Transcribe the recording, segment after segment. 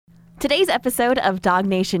Today's episode of Dog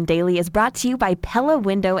Nation Daily is brought to you by Pella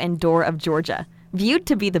Window and Door of Georgia, viewed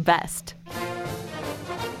to be the best.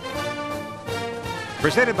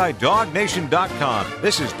 Presented by DogNation.com.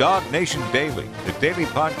 This is Dog Nation Daily, the daily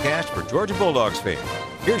podcast for Georgia Bulldogs fans.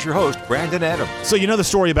 Here's your host, Brandon Adams. So you know the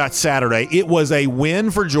story about Saturday. It was a win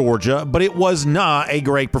for Georgia, but it was not a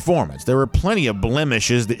great performance. There were plenty of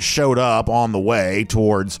blemishes that showed up on the way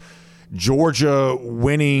towards Georgia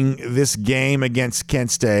winning this game against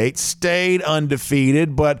Kent State. Stayed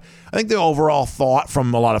undefeated, but I think the overall thought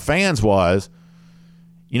from a lot of fans was,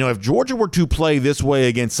 you know, if Georgia were to play this way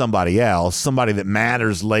against somebody else, somebody that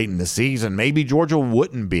matters late in the season, maybe Georgia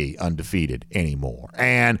wouldn't be undefeated anymore.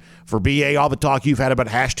 And for BA, all the talk you've had about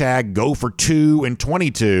hashtag go for 2 and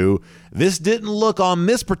 22, this didn't look on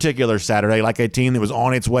this particular Saturday like a team that was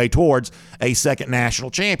on its way towards a second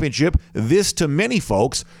national championship. This, to many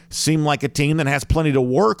folks, seemed like a team that has plenty to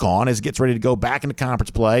work on as it gets ready to go back into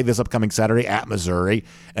conference play this upcoming Saturday at Missouri,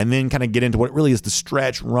 and then kind of get into what really is the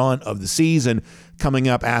stretch run of the season coming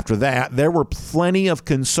up after that. There were plenty of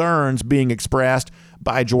concerns being expressed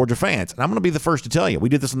by Georgia fans. And I'm going to be the first to tell you, we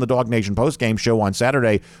did this on the Dog Nation postgame show on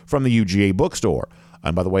Saturday from the UGA bookstore.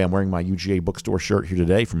 And by the way, I'm wearing my UGA bookstore shirt here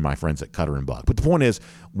today from my friends at Cutter and Buck. But the point is,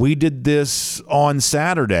 we did this on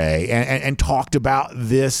Saturday and talked about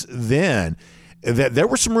this then, that there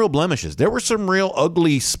were some real blemishes. There were some real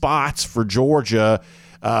ugly spots for Georgia.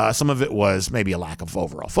 Some of it was maybe a lack of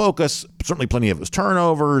overall focus. Certainly plenty of it was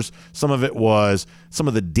turnovers. Some of it was some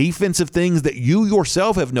of the defensive things that you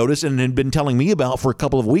yourself have noticed and had been telling me about for a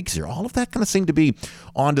couple of weeks here. All of that kind of seemed to be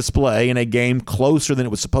on display in a game closer than it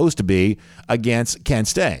was supposed to be against Kent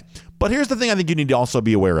State. But here's the thing I think you need to also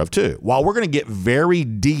be aware of, too. While we're going to get very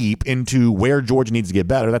deep into where Georgia needs to get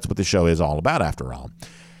better, that's what the show is all about, after all.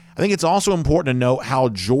 I think it's also important to note how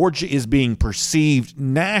Georgia is being perceived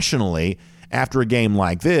nationally after a game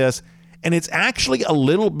like this, and it's actually a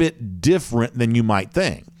little bit different than you might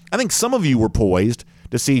think. I think some of you were poised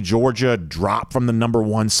to see Georgia drop from the number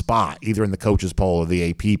one spot, either in the coaches poll or the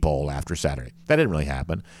AP poll after Saturday. That didn't really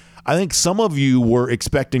happen. I think some of you were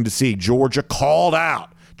expecting to see Georgia called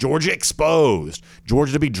out, Georgia exposed,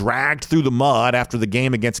 Georgia to be dragged through the mud after the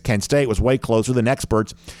game against Kent State was way closer than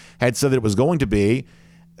experts had said that it was going to be.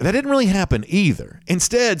 That didn't really happen either.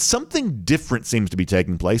 Instead, something different seems to be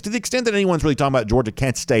taking place. To the extent that anyone's really talking about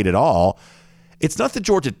Georgia-Kent State at all, it's not the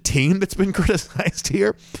Georgia team that's been criticized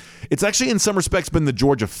here. It's actually in some respects been the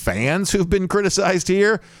Georgia fans who've been criticized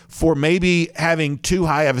here for maybe having too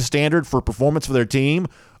high of a standard for performance for their team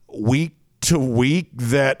week to week.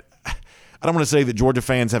 That I don't want to say that Georgia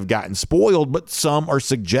fans have gotten spoiled, but some are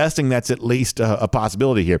suggesting that's at least a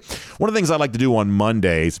possibility here. One of the things I like to do on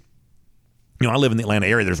Mondays, you know, I live in the Atlanta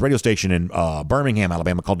area. There's a radio station in Birmingham,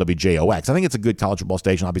 Alabama called WJOX. I think it's a good college football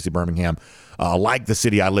station. Obviously, Birmingham, like the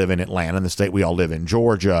city I live in, Atlanta, and the state we all live in,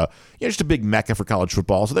 Georgia, you know, just a big mecca for college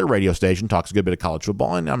football. So their radio station talks a good bit of college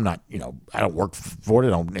football, and I'm not, you know, I don't work for it.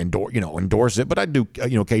 I don't endorse it, but I do,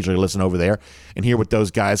 occasionally listen over there and hear what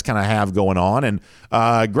those guys kind of have going on. And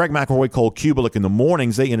Greg McElroy, Cole Kubelik in the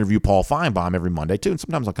mornings, they interview Paul Feinbaum every Monday too. And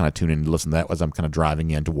sometimes I'll kind of tune in and listen to that as I'm kind of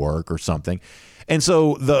driving into work or something. And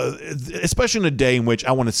so, especially in a day in which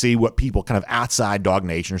I want to see what people kind of outside Dog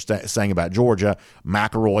Nation are saying about Georgia,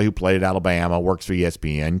 McElroy, who played at Alabama, works for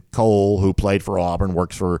ESPN, Cole, who played for Auburn,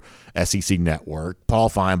 works for SEC Network, Paul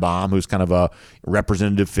Feinbaum, who's kind of a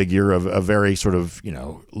representative figure of a very sort of,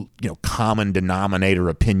 common denominator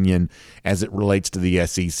opinion as it relates to the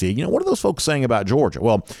SEC. You know, what are those folks saying about Georgia?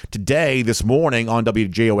 Well, today, this morning on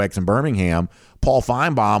WJOX in Birmingham, Paul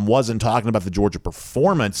Feinbaum wasn't talking about the Georgia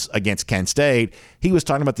performance against Kent State. He was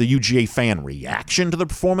talking about the UGA fan reaction to the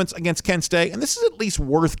performance against Kent State. And this is at least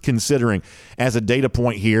worth considering as a data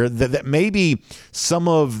point here that maybe some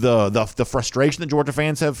of the frustration that Georgia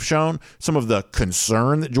fans have shown, some of the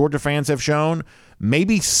concern that Georgia fans have shown,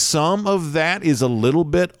 maybe some of that is a little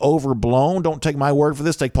bit overblown. Don't take my word for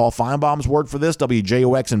this. Take Paul Feinbaum's word for this.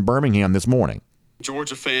 WJOX in Birmingham this morning.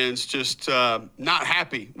 Georgia fans just not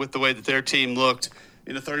happy with the way that their team looked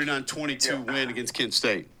in a 39-22 win against Kent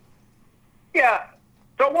State. Yeah.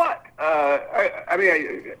 So what? I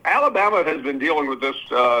mean, Alabama has been dealing with this,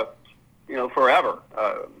 forever.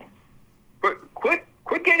 But quit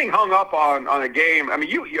getting hung up on a game. I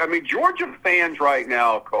mean, Georgia fans right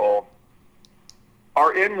now, Cole,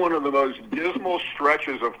 are in one of the most dismal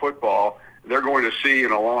stretches of football they're going to see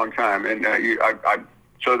in a long time. And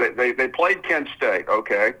so they played Kent State,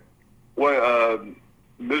 okay. Well,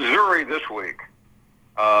 Missouri this week.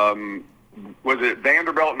 Was it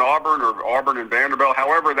Vanderbilt and Auburn or Auburn and Vanderbilt?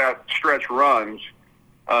 However that stretch runs.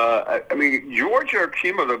 Georgia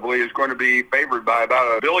cumulatively is going to be favored by about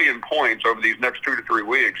 1 billion points over these next 2 to 3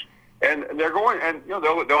 weeks. and they're going, and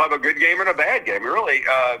they'll have a good game and a bad game. Really,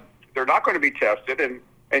 they're not going to be tested,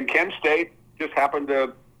 and Kent State just happened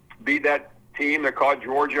to be that team that caught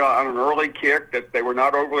Georgia on an early kick that they were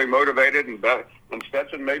not overly motivated, and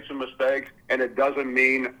Stetson made some mistakes, and it doesn't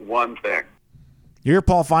mean one thing. You hear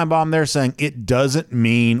Paul Feinbaum there saying it doesn't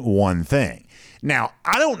mean one thing. Now,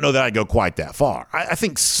 I don't know that I'd go quite that far. I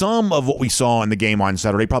think some of what we saw in the game on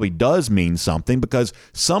Saturday probably does mean something, because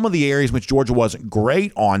some of the areas in which Georgia wasn't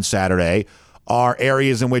great on Saturday are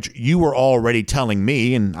areas in which you were already telling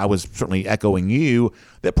me, and I was certainly echoing you,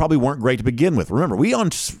 that probably weren't great to begin with. Remember, we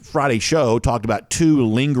on Friday's show talked about 2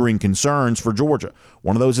 lingering concerns for Georgia.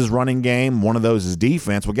 One of those is running game, one of those is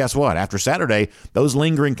defense. Well, guess what? After Saturday, those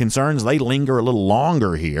lingering concerns, they linger a little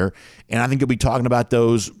longer here, and I think you'll be talking about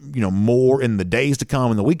those, more in the days to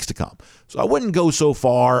come and the weeks to come. So I wouldn't go so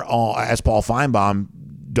far as Paul Feinbaum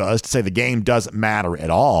does to say the game doesn't matter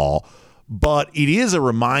at all. But it is a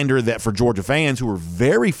reminder that for Georgia fans who are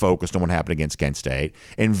very focused on what happened against Kent State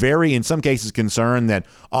and very, in some cases, concerned that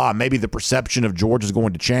maybe the perception of Georgia is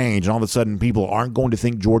going to change and all of a sudden people aren't going to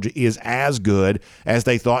think Georgia is as good as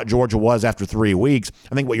they thought Georgia was after 3 weeks,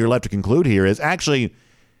 I think what you're left to conclude here is actually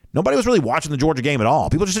nobody was really watching the Georgia game at all.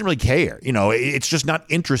 People just didn't really care. It's just not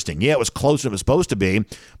interesting. Yeah, it was closer than it was supposed to be,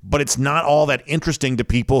 but it's not all that interesting to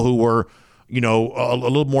people who were a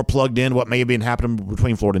little more plugged in what may have been happening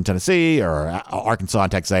between Florida and Tennessee or Arkansas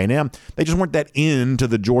and Texas A&M. They just weren't that into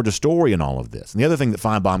the Georgia story and all of this. And the other thing that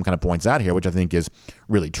Feinbaum kind of points out here, which I think is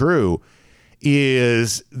really true,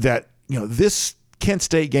 is that this Kent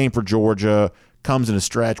State game for Georgia comes in a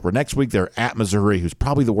stretch where next week they're at Missouri, who's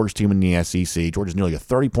probably the worst team in the SEC. Georgia's nearly a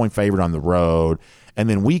 30-point favorite on the road. And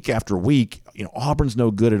then week after week, Auburn's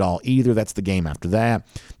no good at all either. That's the game after that.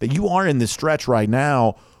 That you are in this stretch right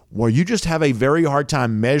now where you just have a very hard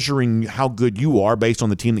time measuring how good you are based on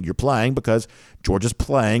the team that you're playing, because Georgia's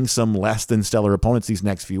playing some less than stellar opponents these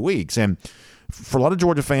next few weeks. And for a lot of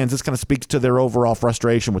Georgia fans, this kind of speaks to their overall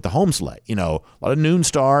frustration with the home slate. A lot of noon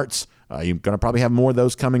starts. You're going to probably have more of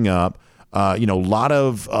those coming up. A lot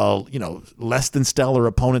of, less than stellar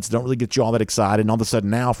opponents don't really get you all that excited. And all of a sudden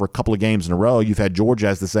now, for a couple of games in a row, you've had Georgia,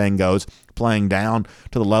 as the saying goes, playing down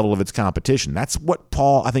to the level of its competition. That's what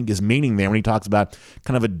Paul, I think, is meaning there when he talks about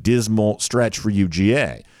kind of a dismal stretch for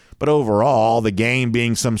UGA. But overall, the game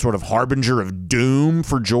being some sort of harbinger of doom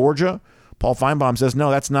for Georgia, Paul Feinbaum says, no,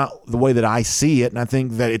 that's not the way that I see it, and I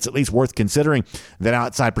think that it's at least worth considering that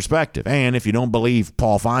outside perspective. And if you don't believe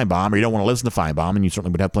Paul Feinbaum, or you don't want to listen to Feinbaum, and you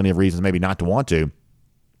certainly would have plenty of reasons maybe not to want to,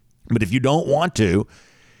 but if you don't want to,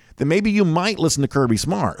 then maybe you might listen to Kirby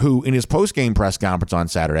Smart, who in his post-game press conference on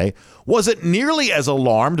Saturday wasn't nearly as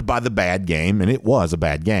alarmed by the bad game, and it was a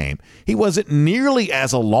bad game. He wasn't nearly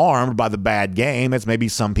as alarmed by the bad game as maybe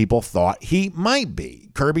some people thought he might be.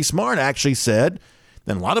 Kirby Smart actually said,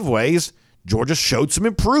 in a lot of ways, Georgia showed some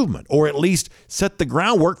improvement, or at least set the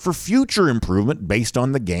groundwork for future improvement based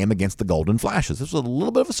on the game against the Golden Flashes. This was a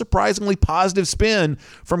little bit of a surprisingly positive spin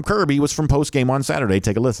from Kirby. It was from postgame on Saturday.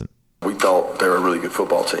 Take a listen. We thought they were a really good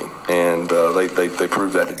football team, and they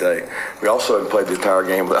proved that today. We also played the entire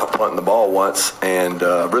game without punting the ball once, and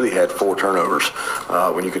really had 4 turnovers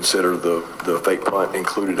when you consider the fake punt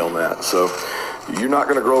included on that. So you're not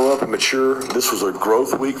going to grow up and mature. This was a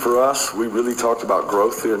growth week for us. We really talked about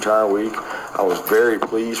growth the entire week. I was very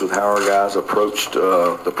pleased with how our guys approached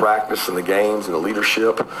the practice and the games and the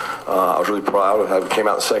leadership. I was really proud of how we came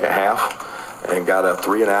out in the second half and got a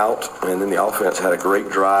 3 and out, and then the offense had a great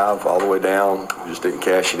drive all the way down. We just didn't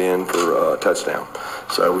cash it in for a touchdown.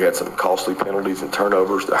 So we had some costly penalties and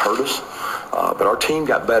turnovers that hurt us, but our team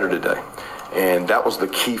got better today. And that was the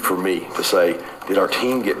key for me, to say, did our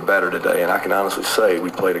team get better today? And I can honestly say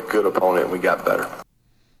we played a good opponent and we got better.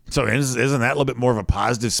 So isn't that a little bit more of a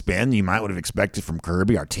positive spin you might would have expected from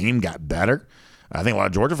Kirby? Our team got better. I think a lot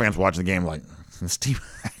of Georgia fans watching the game like, this team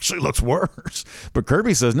actually looks worse. But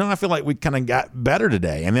Kirby says, no, I feel like we kind of got better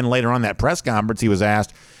today. And then later on that press conference, he was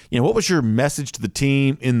asked, what was your message to the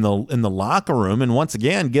team in the locker room? And once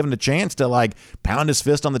again, given a chance to pound his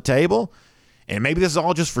fist on the table. And maybe this is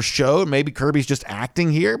all just for show. Maybe Kirby's just acting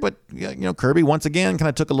here. But, Kirby, once again, kind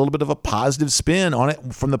of took a little bit of a positive spin on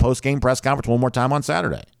it from the post-game press conference one more time on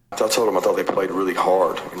Saturday. I told them I thought they played really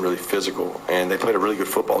hard and really physical, and they played a really good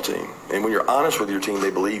football team. And when you're honest with your team,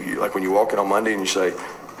 they believe you. Like when you walk in on Monday and you say,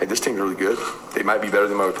 hey, this team's really good. They might be better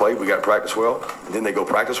than we played. We got to practice well. And then they go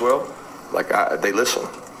practice well. They listen.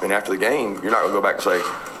 And after the game, you're not going to go back and say,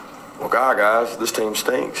 well, guys, this team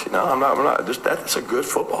stinks. No, I'm not. That's a good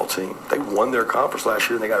football team. They won their conference last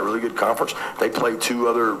year, and they got a really good conference. They played 2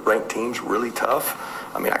 other ranked teams really tough.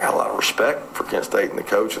 I mean, I got a lot of respect for Kent State and the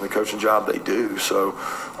coach and the coaching job they do. So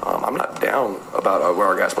I'm not down about where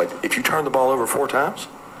our guys play. If you turn the ball over 4 times,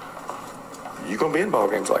 you're going to be in ball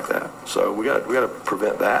games like that. So we got to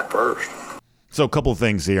prevent that first. So a couple of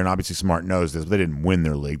things here, and obviously Smart knows this, but they didn't win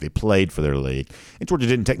their league. They played for their league. And Georgia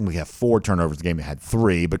didn't technically have 4 turnovers. The game it had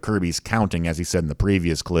 3, but Kirby's counting, as he said in the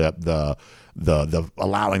previous clip, the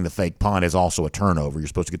allowing the fake punt is also a turnover. You're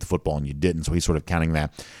supposed to get the football and you didn't, so he's sort of counting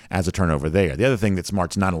that as a turnover there. The other thing that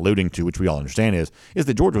Smart's not alluding to, which we all understand, is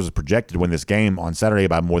that Georgia was projected to win this game on Saturday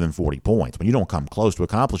by more than 40 points. When you don't come close to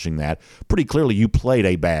accomplishing that, pretty clearly you played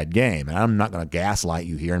a bad game. And I'm not going to gaslight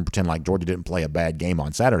you here and pretend like Georgia didn't play a bad game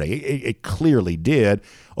on Saturday. It clearly did.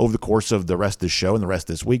 Over the course of the rest of the show and the rest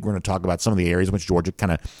of this week, we're going to talk about some of the areas in which Georgia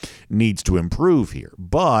kind of needs to improve here.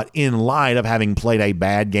 But in light of having played a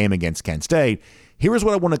bad game against Kent State, here is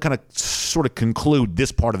what I want to kind of sort of conclude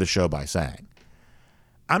this part of the show by saying.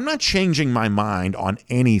 I'm not changing my mind on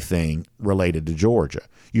anything related to Georgia.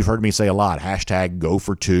 You've heard me say a lot, hashtag go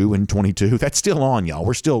for 2 in 22. That's still on, y'all.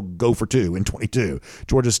 We're still go for 2 in 22.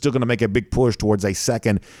 Georgia's still going to make a big push towards a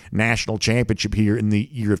second national championship here in the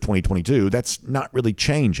year of 2022. That's not really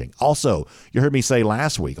changing. Also, you heard me say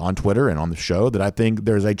last week on Twitter and on the show that I think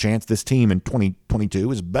there's a chance this team in 2022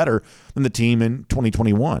 is better than the team in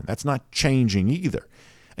 2021. That's not changing either.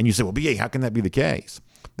 And you say, well, BA, how can that be the case?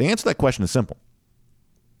 The answer to that question is simple.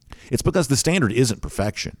 It's because the standard isn't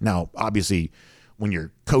perfection. Now, obviously, when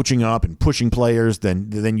you're coaching up and pushing players,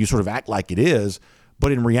 then you sort of act like it is.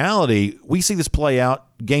 But in reality, we see this play out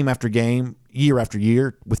game after game, year after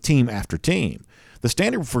year, with team after team. The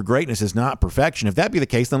standard for greatness is not perfection. If that be the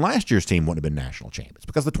case, then last year's team wouldn't have been national champions,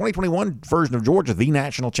 because the 2021 version of Georgia, the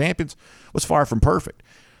national champions, was far from perfect.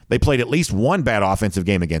 They played at least one bad offensive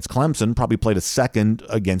game against Clemson, probably played a second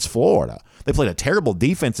against Florida. They played a terrible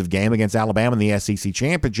defensive game against Alabama in the SEC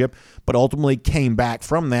championship, but ultimately came back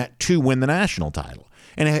from that to win the national title.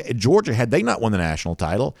 And at Georgia, had they not won the national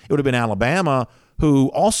title, it would have been Alabama, who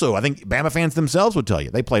also, I think Bama fans themselves would tell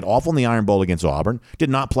you, they played awful in the Iron Bowl against Auburn, did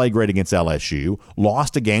not play great against LSU,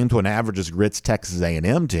 lost a game to an average as grits Texas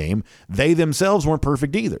A&M team. They themselves weren't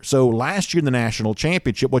perfect either. So last year in the national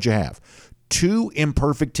championship, what'd you have? 2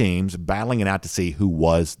 imperfect teams battling it out to see who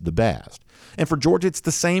was the best. And for Georgia, it's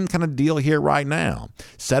the same kind of deal here right now.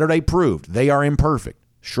 Saturday proved they are imperfect.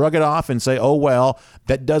 Shrug it off and say, oh, well,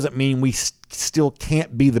 that doesn't mean we still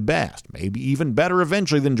can't be the best. Maybe even better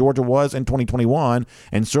eventually than Georgia was in 2021,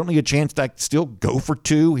 and certainly a chance to still go for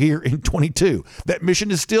 2 here in 22. That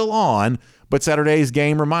mission is still on, but Saturday's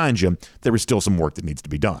game reminds you there is still some work that needs to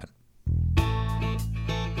be done.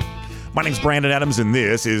 My name's Brandon Adams, and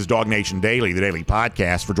this is Dog Nation Daily, the daily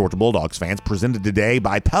podcast for Georgia Bulldogs fans, presented today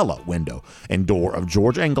by Pella Window and Door of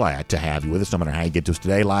Georgia. And glad to have you with us, no matter how you get to us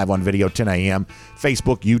today. Live on video, 10 a.m.,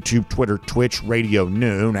 Facebook, YouTube, Twitter, Twitch, Radio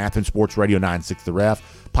Noon, Athens Sports Radio 96 The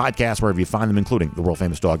Ref, podcasts wherever you find them, including the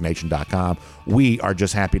world-famous DogNation.com. We are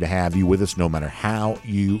just happy to have you with us, no matter how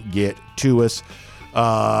you get to us.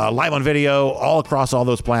 Live on video all across all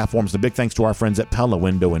those platforms. The big thanks to our friends at Pella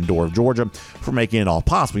Window and Door of Georgia for making it all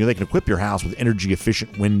possible. They can equip your house with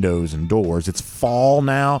energy-efficient windows and doors. It's fall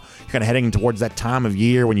now. You're kind of heading towards that time of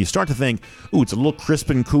year when you start to think, ooh, it's a little crisp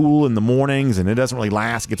and cool in the mornings, and it doesn't really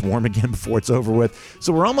last. It gets warm again before it's over with.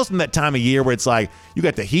 So we're almost in that time of year where it's like you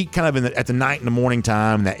got the heat kind of at the night and the morning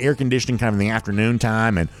time, and that air conditioning kind of in the afternoon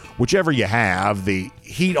time, and whichever you have, the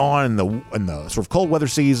heat on in the sort of cold weather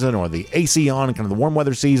season, or the AC on in kind of the warm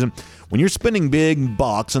weather season, when you're spending big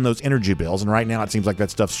bucks on those energy bills, and right now it seems like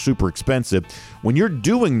that stuff's super expensive, when you're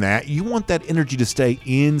doing that, you want that energy to stay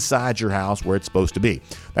inside your house where it's supposed to be.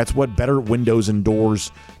 That's what better windows and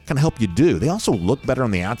doors can help you do. They also look better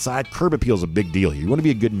on the outside. Curb appeal is a big deal here. You want to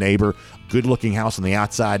be a good neighbor. Good looking house on the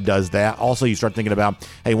outside does that. Also, you start thinking about,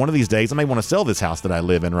 hey, one of these days I may want to sell this house that I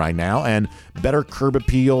live in right now, and better curb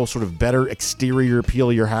appeal, sort of better exterior appeal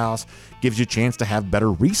of your house gives you a chance to have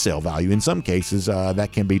better resale value. In some cases,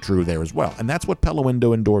 that can be true there as well. And that's what Pella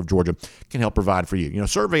Window and Door of Georgia can help provide for you. You know,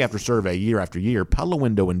 survey after survey, year after year, Pella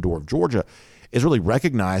Window and Door of Georgia is really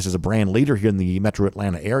recognized as a brand leader here in the metro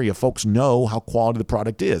Atlanta area. Folks know how quality the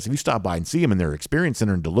product is. If you stop by and see them in their experience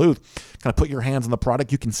center in Duluth, kind of put your hands on the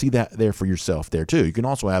product, you can see that there for yourself there too. You can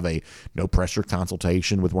also have a no pressure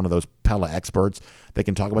consultation with one of those Pella experts. They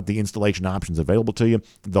can talk about the installation options available to you,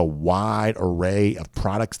 the wide array of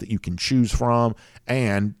products that you can choose from,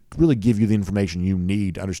 and really give you the information you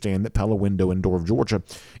need to understand that Pella Window and Door of Georgia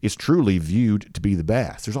is truly viewed to be the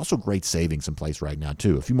best. There's also great savings in place right now,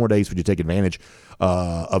 too. A few more days for you to take advantage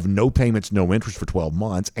of no payments, no interest for 12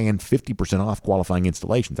 months and 50% off qualifying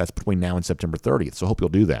installations. That's between now and September 30th, so I hope you'll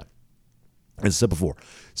do that. As I said before,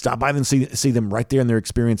 stop by and see them right there in their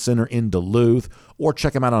Experience Center in Duluth, or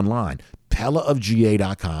check them out online,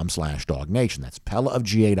 pellaofga.com/DogNation. That's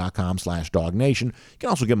pellaofga.com/DogNation. You can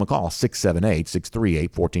also give them a call,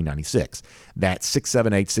 678-638-1496. That's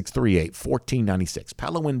 678-638-1496.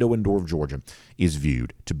 Pella Window and Door of Georgia is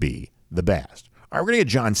viewed to be the best. All right, we're going to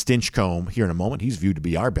get John Stinchcomb here in a moment. He's viewed to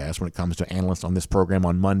be our best when it comes to analysts on this program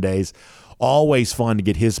on Mondays. Always fun to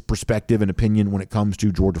get his perspective and opinion when it comes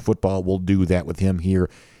to Georgia football. We'll do that with him here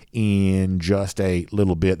in just a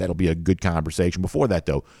little bit. That'll be a good conversation. Before that,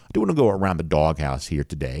 though, I do want to go around the doghouse here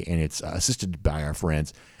today, and it's assisted by our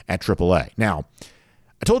friends at AAA. Now,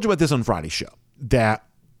 I told you about this on Friday's show, that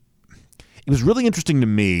it was really interesting to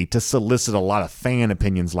me to solicit a lot of fan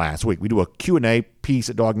opinions last week. We do a Q&A piece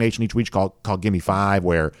at Dog Nation each week called Gimme 5,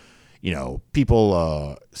 where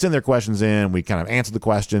people send their questions in. We kind of answer the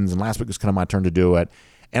questions, and last week was kind of my turn to do it.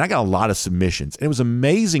 And I got a lot of submissions. And it was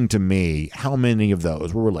amazing to me how many of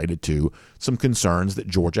those were related to some concerns that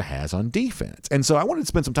Georgia has on defense. And so I wanted to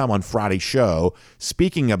spend some time on Friday's show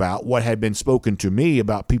speaking about what had been spoken to me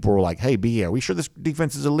about people who were like, hey, B, are we sure this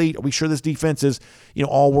defense is elite? Are we sure this defense is,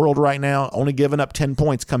 all world right now, only giving up 10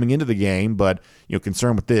 points coming into the game, but,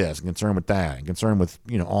 concerned with this and concerned with that and concerned with,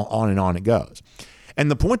 on and on it goes. And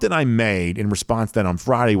the point that I made in response to that on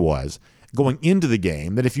Friday was, going into the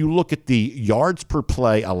game, that if you look at the yards per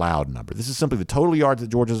play allowed number, this is simply the total yards that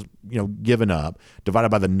Georgia's given up divided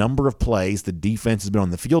by the number of plays the defense has been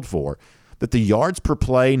on the field for, that the yards per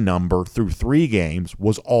play number through 3 games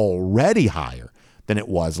was already higher than it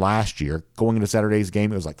was last year. Going into Saturday's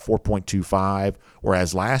game, it was like 4.25,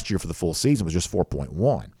 whereas last year for the full season was just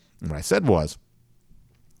 4.1. And what I said was,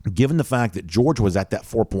 given the fact that Georgia was at that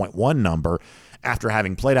 4.1 number after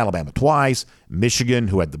having played Alabama twice, Michigan,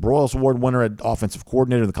 who had the Broyles Award winner at offensive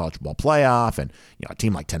coordinator in the college football playoff, and a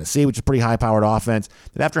team like Tennessee, which is a pretty high-powered offense,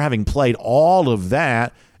 that after having played all of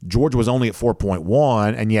that, Georgia was only at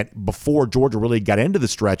 4.1, and yet before Georgia really got into the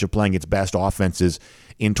stretch of playing its best offenses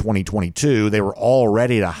in 2022, they were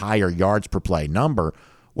already at a higher yards per play number.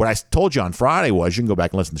 What I told you on Friday was, you can go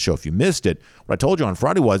back and listen to the show if you missed it. What I told you on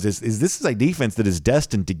Friday was, is this is a defense that is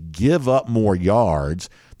destined to give up more yards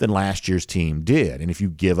than last year's team did. And if you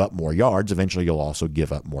give up more yards, eventually you'll also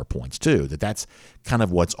give up more points too. That's kind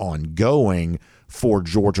of what's ongoing for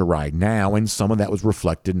Georgia right now, and some of that was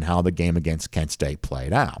reflected in how the game against Kent State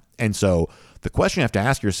played out. And so the question you have to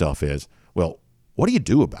ask yourself is, well, what do you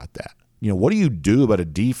do about that? What do you do about a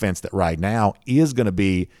defense that right now is going to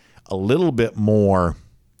be a little bit more,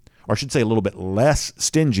 or I should say a little bit less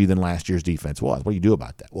stingy than last year's defense was? What do you do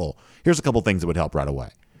about that? Well, here's a couple things that would help right away.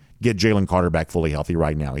 Get Jalen Carter back fully healthy.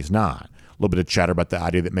 Right now he's not. A little bit of chatter about the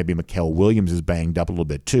idea that maybe Mikael Williams is banged up a little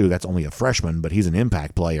bit too. That's only a freshman, but he's an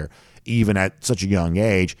impact player even at such a young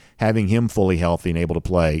age. Having him fully healthy and able to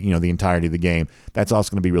play, the entirety of the game, that's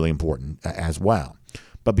also going to be really important as well.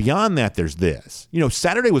 But beyond that, there's this.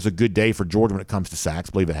 Saturday was a good day for Georgia when it comes to sacks.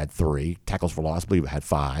 I believe it had 3. Tackles for loss, I believe it had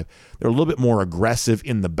 5. They're a little bit more aggressive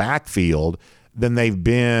in the backfield than they've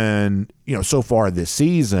been, so far this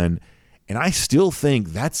season. And I still think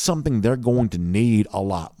that's something they're going to need a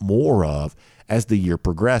lot more of as the year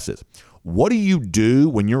progresses. What do you do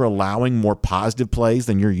when you're allowing more positive plays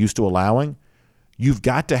than you're used to allowing? You've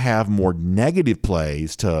got to have more negative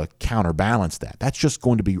plays to counterbalance that. That's just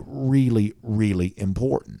going to be really, really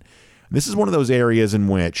important. This is one of those areas in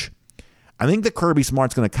which I think that Kirby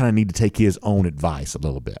Smart's going to kind of need to take his own advice a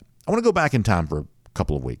little bit. I want to go back in time for a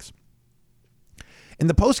couple of weeks. In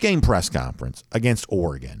the post-game press conference against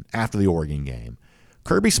Oregon, after the Oregon game,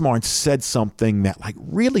 Kirby Smart said something that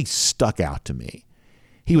really stuck out to me.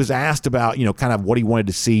 He was asked about, kind of what he wanted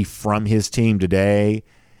to see from his team today.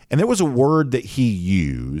 And there was a word that he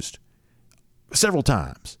used several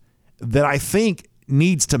times that I think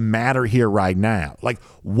needs to matter here right now.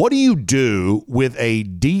 What do you do with a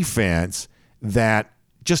defense that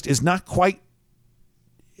just is not quite,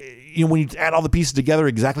 when you add all the pieces together,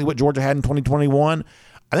 exactly what Georgia had in 2021?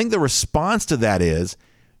 I think the response to that is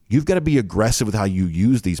you've got to be aggressive with how you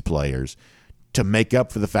use these players to make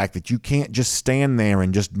up for the fact that you can't just stand there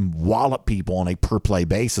and just wallop people on a per-play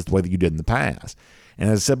basis the way that you did in the past. And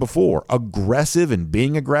as I said before, aggressive and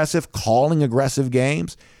being aggressive, calling aggressive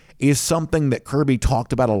games is something that Kirby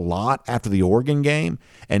talked about a lot after the Oregon game.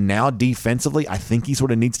 And now defensively, I think he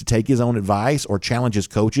sort of needs to take his own advice or challenge his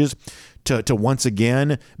coaches to once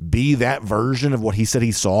again be that version of what he said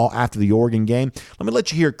he saw after the Oregon game. Let me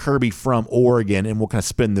let you hear Kirby from Oregon, and we'll kind of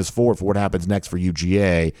spin this forward for what happens next for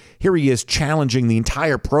UGA. Here he is challenging the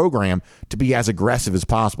entire program to be as aggressive as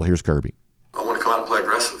possible. Here's Kirby. I want to come out and play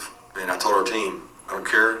aggressive. And I told our team, I don't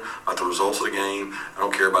care about the results of the game. I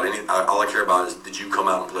don't care about all I care about is, did you come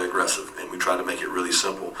out and play aggressive? And we tried to make it really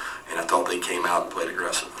simple. And I thought they came out and played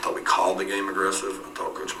aggressive. I thought we called the game aggressive. I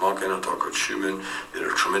thought Coach Monken, I thought Coach Schumann did a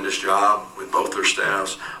tremendous job with both their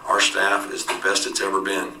staffs. Our staff is the best it's ever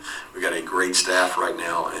been. We got a great staff right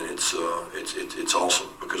now, and it's awesome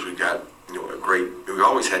because we've got we've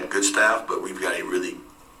always had good staff, but we've got a really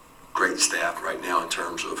great staff right now in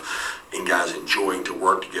terms of guys enjoying to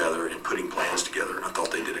work together and putting plans together, and I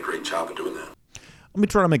thought they did a great job of doing that. Let me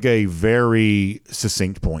try to make a very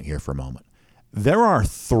succinct point here for a moment. There are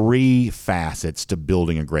 3 facets to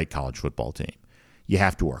building a great college football team. You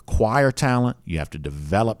have to acquire talent, you have to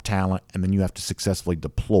develop talent, and then you have to successfully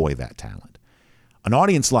deploy that talent. An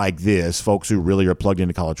audience like this, folks who really are plugged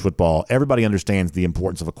into college football, everybody understands the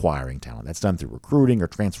importance of acquiring talent. That's done through recruiting or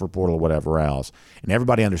transfer portal or whatever else. And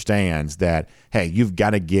everybody understands that, hey, you've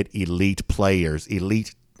got to get elite players,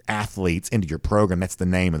 elite athletes into your program. That's the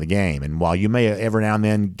name of the game. And while you may every now and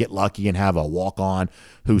then get lucky and have a walk-on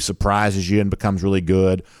who surprises you and becomes really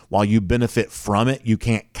good, while you benefit from it, you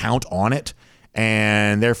can't count on it.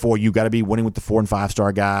 And therefore, you've got to be winning with the 4- and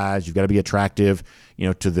 5-star guys. You've got to be attractive,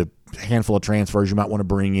 to the handful of transfers you might want to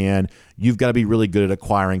bring in. You've got to be really good at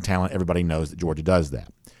acquiring talent. Everybody knows that Georgia does that.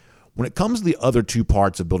 When it comes to the other 2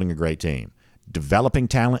 parts of building a great team, developing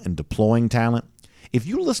talent and deploying talent, if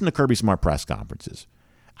you listen to Kirby Smart press conferences,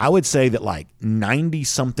 I would say that like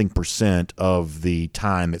 90-something% of the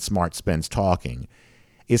time that Smart spends talking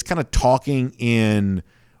is kind of talking in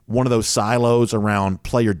one of those silos around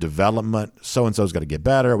player development. So-and-so's got to get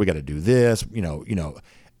better. We got to do this.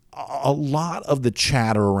 A lot of the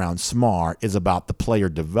chatter around Smart is about the player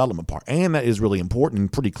development part, and that is really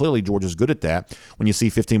important. Pretty clearly, Georgia's good at that. When you see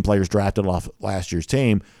 15 players drafted off last year's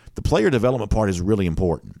team, the player development part is really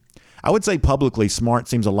important. I would say publicly, Smart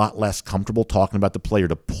seems a lot less comfortable talking about the player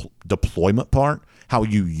deployment part, how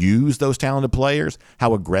you use those talented players,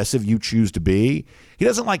 how aggressive you choose to be. He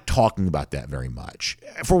doesn't like talking about that very much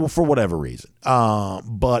for whatever reason.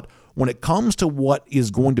 But when it comes to what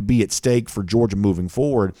is going to be at stake for Georgia moving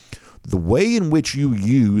forward, the way in which you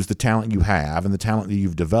use the talent you have and the talent that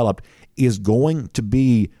you've developed is going to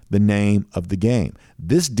be the name of the game.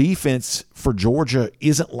 This defense for Georgia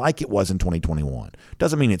isn't like it was in 2021.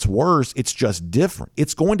 Doesn't mean it's worse. It's just different.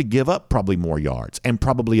 It's going to give up probably more yards and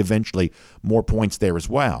probably eventually more points there as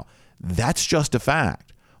well. That's just a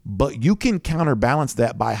fact. But you can counterbalance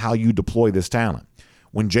that by how you deploy this talent.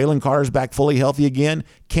 When Jalen Carter's back fully healthy again,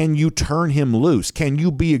 can you turn him loose? Can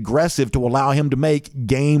you be aggressive to allow him to make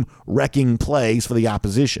game-wrecking plays for the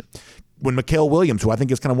opposition? When Mikael Williams, who I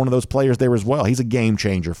think is kind of one of those players there as well, he's a game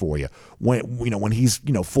changer for you. When he's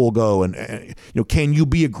full go, and can you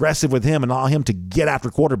be aggressive with him and allow him to get after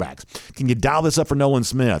quarterbacks? Can you dial this up for Nolan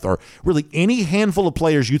Smith, or really any handful of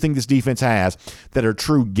players you think this defense has that are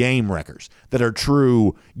true game wreckers, that are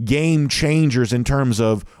true game changers in terms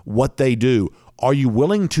of what they do? Are you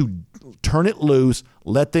willing to turn it loose,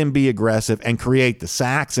 let them be aggressive, and create the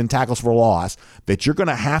sacks and tackles for loss that you're going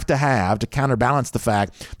to have to counterbalance the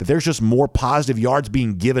fact that there's just more positive yards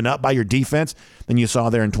being given up by your defense than you saw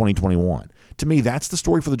there in 2021? To me, that's the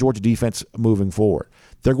story for the Georgia defense moving forward.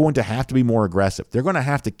 They're going to have to be more aggressive. They're going to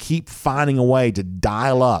have to keep finding a way to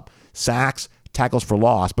dial up sacks, tackles for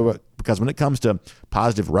loss, but because when it comes to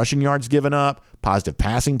positive rushing yards given up, positive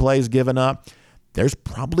passing plays given up, there's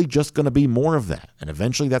probably just going to be more of that. And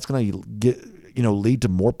eventually that's going to lead to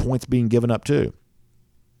more points being given up too.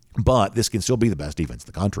 But this can still be the best defense in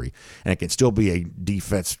the country, and it can still be a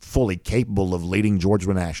defense fully capable of leading Georgia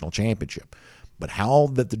to a national championship. But how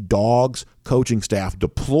that the Dogs coaching staff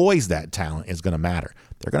deploys that talent is going to matter.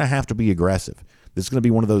 They're going to have to be aggressive. This is going to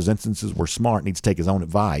be one of those instances where Smart needs to take his own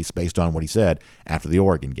advice based on what he said after the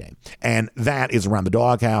Oregon game. And that is around the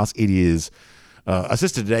Doghouse. It is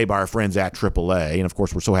assisted today by our friends at AAA. And, of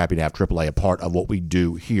course, we're so happy to have AAA a part of what we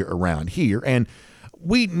do here around here. And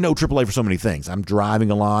we know AAA for so many things. I'm driving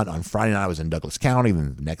a lot. On Friday night, I was in Douglas County.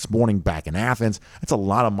 Then the next morning, back in Athens. That's a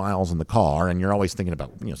lot of miles in the car, and you're always thinking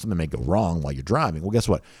about something may go wrong while you're driving. Well, guess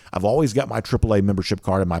what? I've always got my AAA membership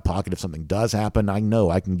card in my pocket. If something does happen, I know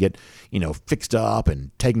I can get fixed up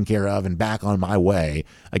and taken care of and back on my way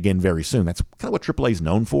again very soon. That's kind of what AAA is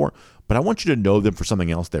known for. But I want you to know them for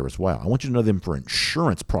something else there as well. I want you to know them for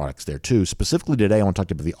insurance products there too. Specifically today, I want to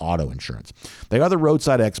talk about the auto insurance. They are the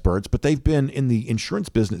roadside experts, but they've been in the insurance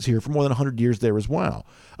business here for more than 100 years there as well,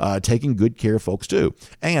 taking good care of folks too.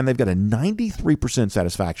 And they've got a 93%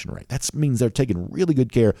 satisfaction rate. That means they're taking really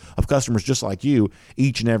good care of customers just like you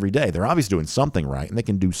each and every day. They're obviously doing something right, and they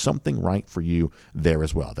can do something right for you there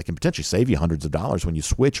as well. They can potentially save you hundreds of dollars when you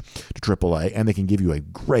switch to AAA, and they can give you a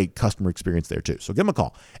great customer experience there too. So give them a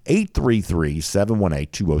call, 833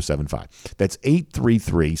 833-718-2075. That's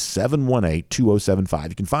 833-718-2075.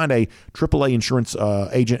 You can find a AAA insurance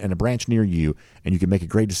agent and a branch near you, and you can make a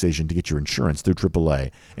great decision to get your insurance through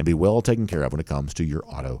AAA and be well taken care of when it comes to your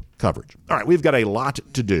auto coverage. All right, we've got a lot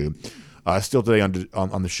to do still today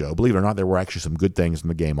on the show. Believe it or not, there were actually some good things in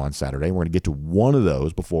the game on Saturday. We're going to get to one of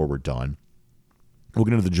those before we're done. We'll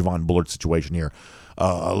get into the Javon Bullard situation here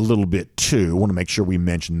a little bit too. I want to make sure we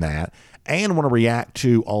mention that. And want to react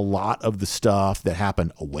to a lot of the stuff that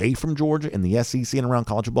happened away from Georgia in the SEC and around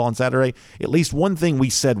college football on Saturday. At least one thing we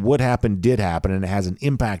said would happen did happen, and it has an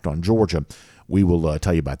impact on Georgia. We will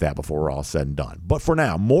tell you about that before we're all said and done. But for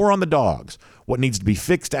now, more on the Dogs. What needs to be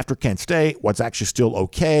fixed after Kent State, what's actually still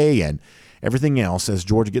okay, and everything else as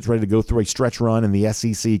Georgia gets ready to go through a stretch run in the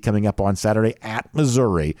SEC coming up on Saturday at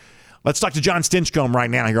Missouri. Let's talk to John Stinchcomb right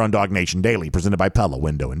now here on Dog Nation Daily, presented by Pella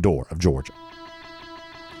Window and Door of Georgia.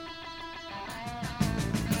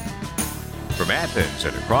 From Athens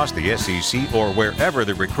and across the SEC or wherever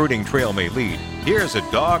the recruiting trail may lead, here's a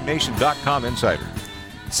DogNation.com insider.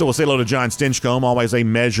 So we'll say hello to John Stinchcomb, always a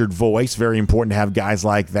measured voice. Very important to have guys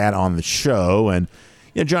like that on the show. And,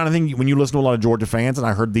 John, I think when you listen to a lot of Georgia fans, and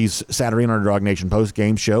I heard these Saturday on our Dog Nation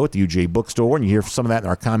post-game show at the UGA bookstore, and you hear some of that in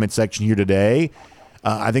our comment section here today,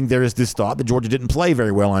 I think there is this thought that Georgia didn't play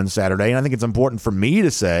very well on Saturday, and I think it's important for me to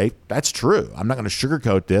say that's true. I'm not going to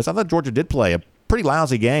sugarcoat this. I thought Georgia did play a pretty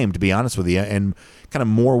lousy game, to be honest with you, in kind of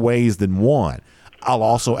more ways than one. I'll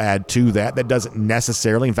also add to that doesn't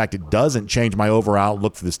necessarily, in fact, it doesn't change my overall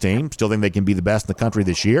look for this team. Still think they can be the best in the country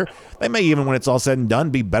this year. They may even, when it's all said and done,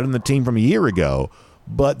 be better than the team from a year ago.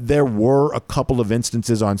 But there were a couple of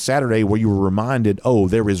instances on Saturday where you were reminded,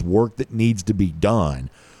 there is work that needs to be done.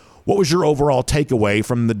 What was your overall takeaway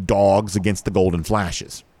from the Dogs against the Golden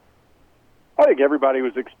Flashes? I think everybody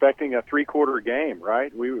was expecting a three-quarter game,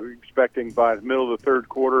 right? We were expecting by the middle of the third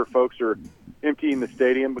quarter, folks are emptying the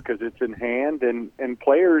stadium because it's in hand, and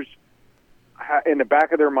players, in the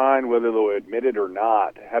back of their mind, whether they'll admit it or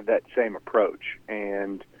not, have that same approach.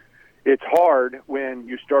 And it's hard when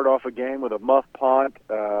you start off a game with a muff punt,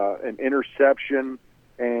 an interception,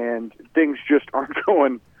 and things just aren't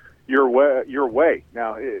going your way.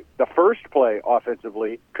 Now, the first play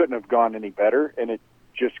offensively couldn't have gone any better, and it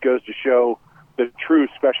just goes to show the true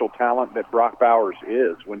special talent that Brock Bowers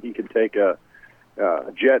is when he can take a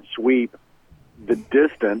jet sweep the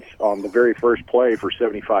distance on the very first play for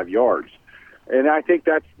 75 yards. And I think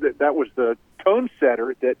that was the tone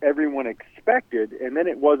setter that everyone expected, and then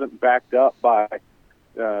it wasn't backed up by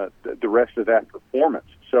the rest of that performance.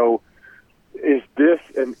 So is this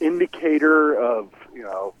an indicator of,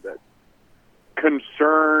 that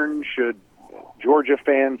concern? Should Georgia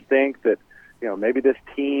fans think that, maybe this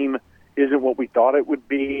team isn't what we thought it would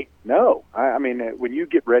be? No. I mean, when you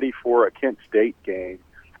get ready for a Kent State game,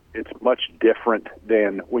 it's much different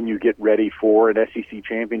than when you get ready for an SEC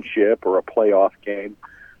championship or a playoff game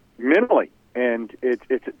mentally. And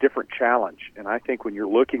it's a different challenge. And I think when you're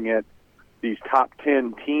looking at these top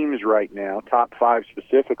 10 teams right now, top 5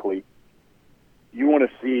 specifically, you want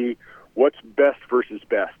to see what's best versus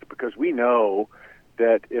best, because we know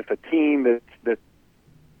that if a team that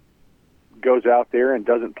goes out there and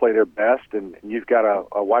doesn't play their best, and you've got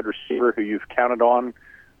a wide receiver who you've counted on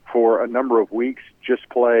for a number of weeks just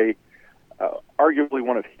play arguably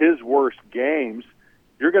one of his worst games,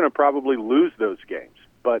 you're going to probably lose those games.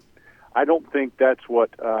 But I don't think that's what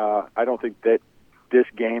I don't think that this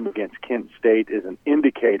game against Kent State is an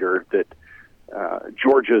indicator that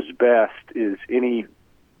Georgia's best is any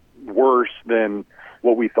worse than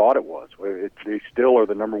what we thought it was. They still are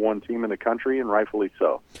the number one team in the country, and rightfully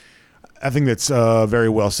so. I think that's very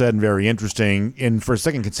well said and very interesting. And for a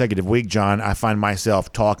second consecutive week, John, I find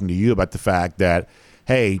myself talking to you about the fact that,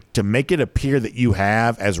 hey, to make it appear that you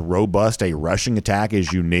have as robust a rushing attack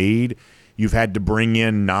as you need, you've had to bring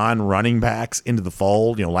in non-running backs into the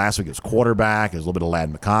fold. Last week it was quarterback. It was a little bit of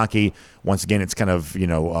Ladd McConkey. Once again, it's kind of,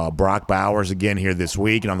 Brock Bowers again here this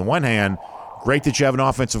week. And on the one hand, great that you have an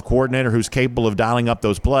offensive coordinator who's capable of dialing up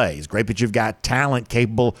those plays. Great that you've got talent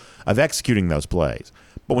capable of executing those plays.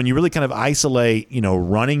 But when you really kind of isolate,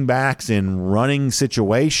 running backs in running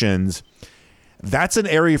situations, that's an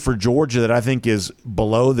area for Georgia that I think is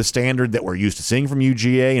below the standard that we're used to seeing from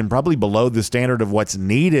UGA, and probably below the standard of what's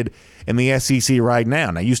needed in the SEC right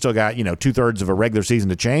now. Now, you still got, 2/3 of a regular season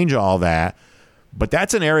to change all that, but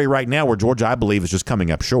that's an area right now where Georgia, I believe, is just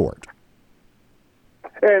coming up short.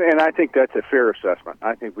 And I think that's a fair assessment.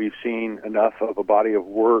 I think we've seen enough of a body of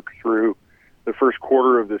work through the first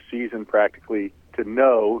quarter of the season practically to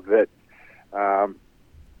know that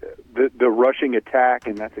the rushing attack,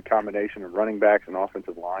 and that's a combination of running backs and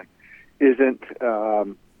offensive line, isn't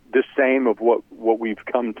the same of what we've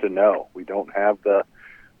come to know. We don't have the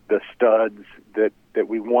studs that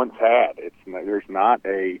we once had. There's not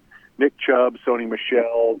a Nick Chubb, Sony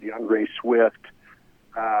Michel, DeAndre Swift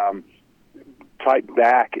type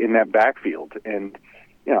back in that backfield. And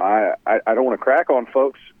I don't want to crack on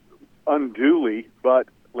folks unduly, but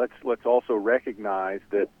let's also recognize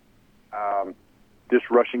that this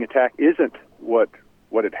rushing attack isn't what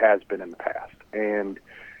it has been in the past. And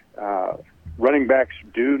running backs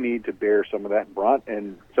do need to bear some of that brunt,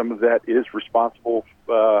 and some of that is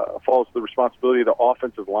falls to the responsibility of the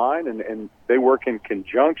offensive line, and they work in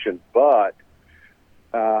conjunction. But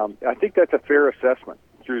I think that's a fair assessment.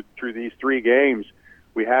 Through these 3 games,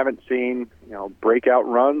 we haven't seen breakout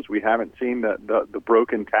runs. We haven't seen the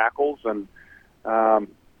broken tackles, and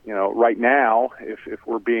right now, if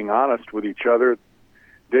we're being honest with each other,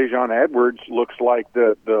 Daijun Edwards looks like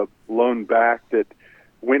the lone back that,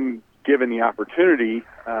 when given the opportunity,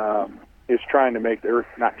 is trying to make, or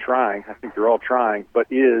not trying, I think they're all trying, but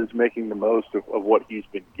is making the most of what he's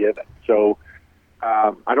been given. So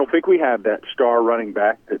I don't think we have that star running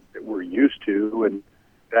back that we're used to, and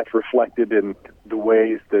that's reflected in the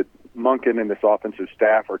ways that Monken and this offensive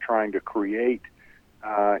staff are trying to create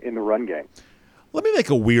in the run game. Let me make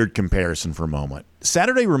a weird comparison for a moment.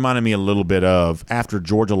 Saturday reminded me a little bit of after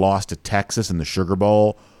Georgia lost to Texas in the Sugar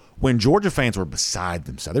Bowl, when Georgia fans were beside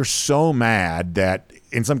themselves. They're so mad that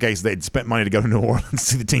in some cases they'd spent money to go to New Orleans to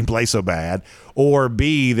see the team play so bad, or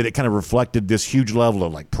B, that it kind of reflected this huge level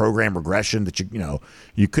of like program regression that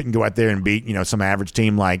you couldn't go out there and beat some average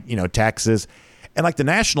team like Texas. And like the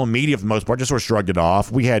national media, for the most part, just sort of shrugged it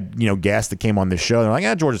off. We had, guests that came on this show. They're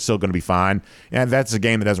like, Georgia's still going to be fine. And that's a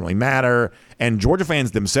game that doesn't really matter. And Georgia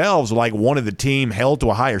fans themselves wanted the team held to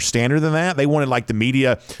a higher standard than that. They wanted the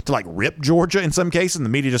media to rip Georgia in some cases, and the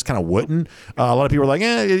media just kind of wouldn't. A lot of people were like,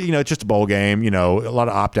 it's just a bowl game. A lot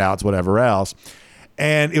of opt-outs, whatever else.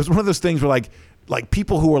 And it was one of those things where like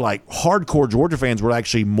people who were hardcore Georgia fans were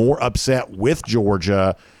actually more upset with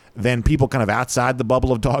Georgia than people kind of outside the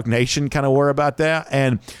bubble of Dog Nation kind of were about that.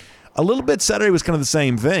 And a little bit Saturday was kind of the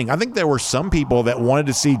same thing. I think there were some people that wanted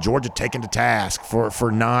to see Georgia taken to task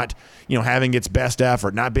for not, having its best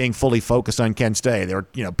effort, not being fully focused on Kent State. There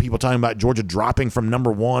were, people talking about Georgia dropping from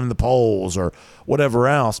number 1 in the polls or whatever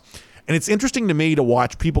else. And it's interesting to me to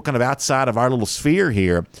watch people kind of outside of our little sphere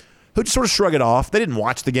here who just sort of shrug it off. They didn't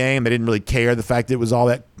watch the game. They didn't really care the fact that it was all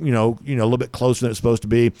that, a little bit closer than it was supposed to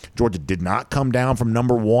be. Georgia did not come down from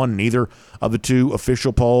number 1 in either of the 2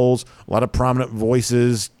 official polls. A lot of prominent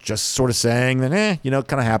voices just sort of saying that,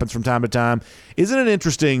 kind of happens from time to time. Isn't it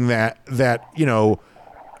interesting that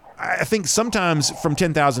I think sometimes from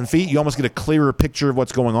 10,000 feet, you almost get a clearer picture of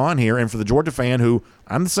what's going on here. And for the Georgia fan who,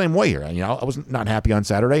 I'm the same way here. I was not happy on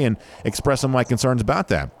Saturday and expressing my concerns about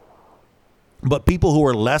that. But people who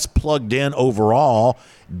are less plugged in overall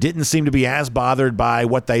didn't seem to be as bothered by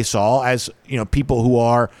what they saw as people who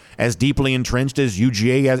are as deeply entrenched as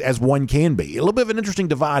UGA as one can be. A little bit of an interesting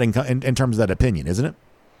divide in terms of that opinion, isn't it?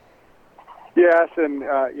 Yes, and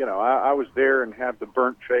I was there and have the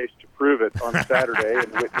burnt face to prove it on Saturday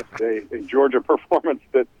and witnessed a Georgia performance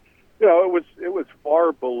that it was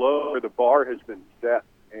far below where the bar has been set.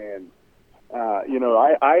 And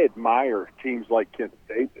I admire teams like Kent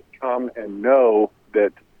State that come and know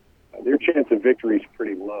that their chance of victory is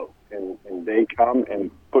pretty low, and they come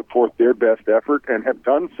and put forth their best effort and have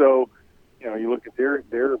done so. You look at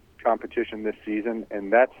their competition this season,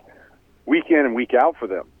 and that's week in and week out for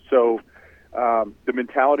them. So the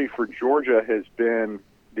mentality for Georgia has been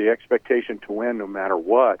the expectation to win no matter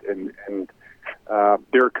what, and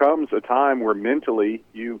there comes a time where mentally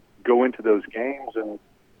you go into those games and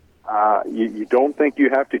you don't think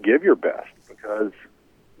you have to give your best because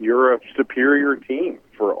you're a superior team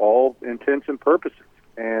for all intents and purposes.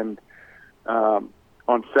 And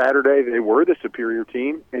on Saturday, they were the superior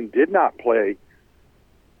team and did not play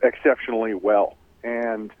exceptionally well.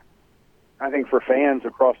 And I think for fans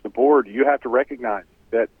across the board, you have to recognize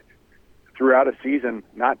that throughout a season,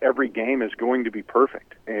 not every game is going to be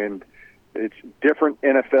perfect. And it's different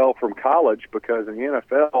NFL from college because in the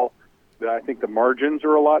NFL, I think the margins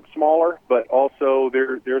are a lot smaller, but also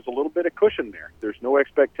there's a little bit of cushion there. There's no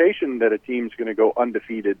expectation that a team's going to go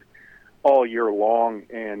undefeated all year long,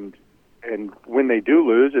 and when they do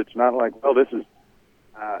lose, it's not like, well,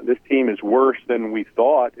 this team is worse than we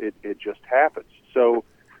thought. It just happens. So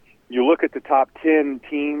you look at the top 10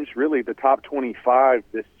 teams, really the top 25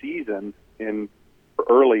 this season, in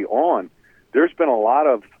early on. There's been a lot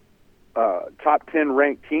of top 10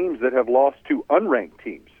 ranked teams that have lost to unranked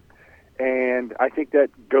teams. And I think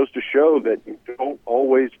that goes to show that you don't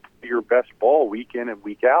always play your best ball week in and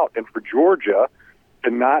week out. And for Georgia, to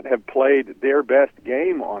not have played their best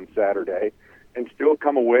game on Saturday and still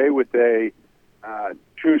come away with a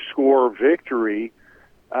two-score victory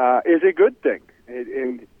is a good thing.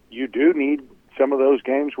 And you do need some of those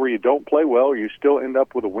games where you don't play well, you still end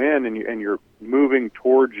up with a win, and you're moving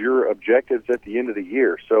towards your objectives at the end of the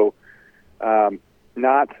year. So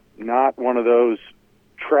not one of those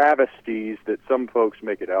travesties that some folks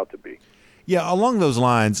make it out to be. Yeah, along those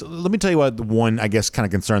lines, let me tell you what the one, I guess, kind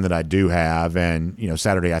of concern that I do have, and,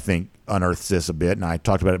 Saturday I think unearths this a bit, and I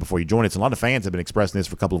talked about it before you joined us. A lot of fans have been expressing this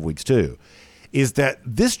for a couple of weeks too, is that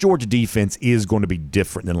this Georgia defense is going to be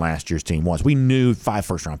different than last year's team was. We knew 5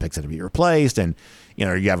 first-round picks had to be replaced, and, you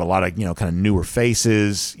have a lot of, kind of newer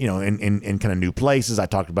faces, in kind of new places. I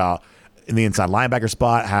talked about in the inside linebacker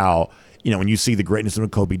spot how, when you see the greatness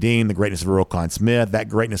of Kobe Dean, the greatness of Roquan Smith, that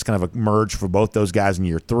greatness kind of emerged for both those guys in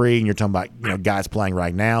year 3. And you're talking about, guys playing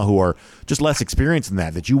right now who are just less experienced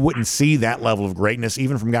than that you wouldn't see that level of greatness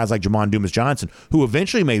even from guys like Jamon Dumas-Johnson, who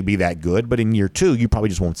eventually may be that good, but in year 2, you probably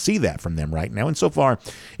just won't see that from them right now. And so far,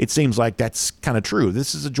 it seems like that's kind of true.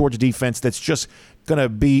 This is a Georgia defense that's just going to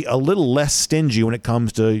be a little less stingy when it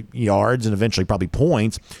comes to yards and eventually probably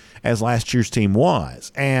points as last year's team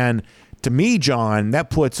was. And to me, John,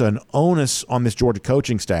 that puts an onus on this Georgia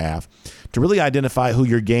coaching staff to really identify who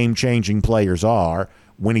your game-changing players are.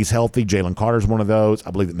 When he's healthy, Jalen Carter's one of those.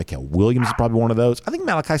 I believe that Mikael Williams is probably one of those. I think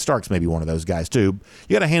Malachi Starks may be one of those guys too.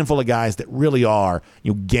 You got a handful of guys that really are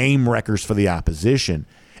game wreckers for the opposition.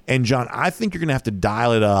 And, John, I think you're going to have to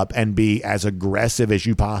dial it up and be as aggressive as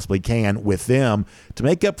you possibly can with them to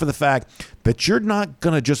make up for the fact that you're not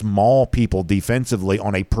going to just maul people defensively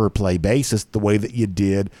on a per-play basis the way that you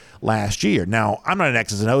did last year. Now, I'm not an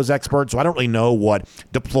X's and O's expert, so I don't really know what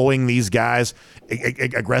deploying these guys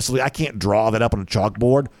aggressively, I can't draw that up on a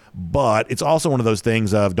chalkboard, but it's also one of those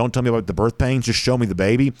things of don't tell me about the birth pains, just show me the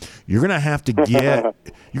baby. You're going to have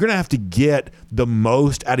to get the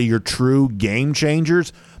most out of your true game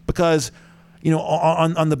changers because,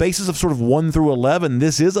 on the basis of sort of 1 through 11,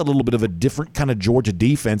 this is a little bit of a different kind of Georgia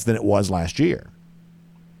defense than it was last year.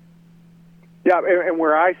 Yeah, and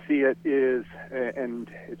where I see it is, and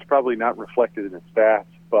it's probably not reflected in the stats,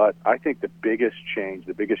 but I think the biggest change,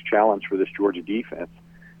 the biggest challenge for this Georgia defense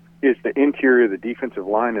is the interior of the defensive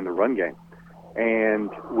line in the run game. And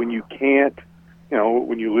when you can't,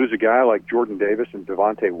 when you lose a guy like Jordan Davis and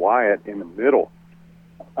Devontae Wyatt in the middle,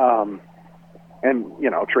 and,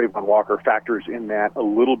 Trayvon Walker factors in that a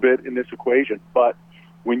little bit in this equation. But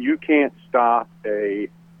when you can't stop a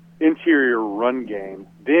interior run game,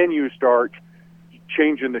 then you start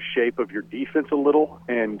changing the shape of your defense a little,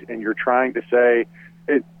 and you're trying to say,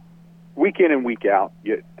 week in and week out,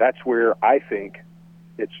 that's where I think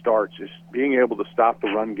it starts, is being able to stop the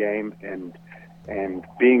run game and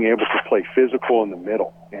being able to play physical in the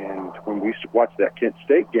middle. And when we watch that Kent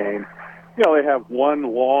State game, they have one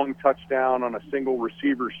long touchdown on a single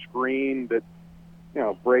receiver screen that,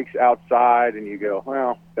 breaks outside, and you go,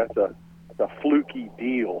 well, that's a fluky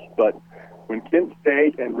deal. But when Kent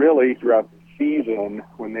State, and really throughout the season,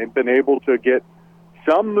 when they've been able to get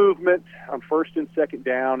some movement on first and second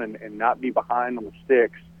down and not be behind on the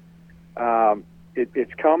sticks,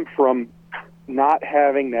 it's come from not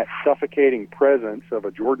having that suffocating presence of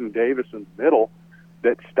a Jordan Davis in the middle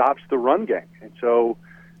that stops the run game. And so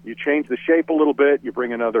you change the shape a little bit, you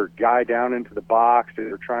bring another guy down into the box, and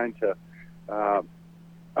they're trying to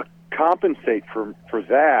compensate for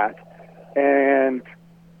that, and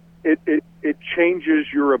it changes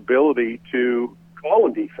your ability to call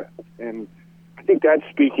a defense. And I think that's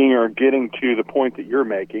speaking or getting to the point that you're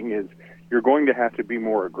making is you're going to have to be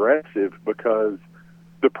more aggressive because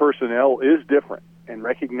the personnel is different, and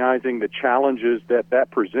recognizing the challenges that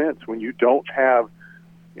presents when you don't have,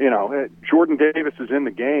 Jordan Davis is in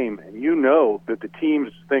the game, and that the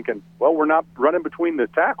team's thinking, well, we're not running between the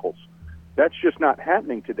tackles. That's just not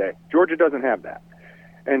happening today. Georgia doesn't have that.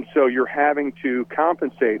 And so you're having to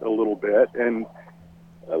compensate a little bit. And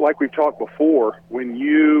like we've talked before, when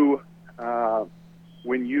you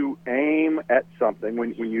aim at something,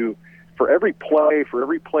 when you, for every play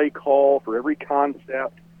call, for every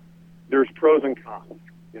concept, there's pros and cons.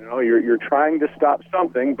 You're trying to stop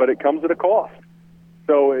something, but it comes at a cost.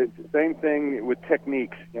 So it's the same thing with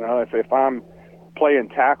techniques. If I'm playing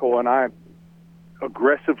tackle and I'm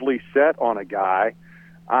aggressively set on a guy,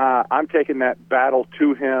 I'm taking that battle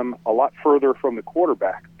to him a lot further from the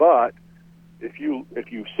quarterback. But if you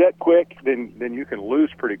set quick, then you can lose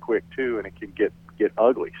pretty quick too, and it can get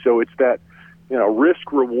ugly. So it's that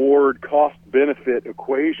risk reward cost benefit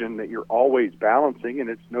equation that you're always balancing, and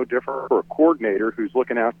it's no different for a coordinator who's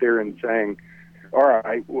looking out there and saying, all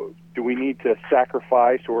right, do we need to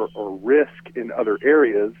sacrifice or risk in other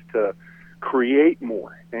areas to create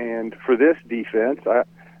more? And for this defense,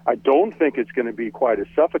 I don't think it's going to be quite as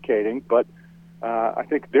suffocating, but I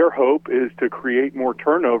think their hope is to create more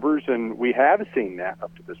turnovers, and we have seen that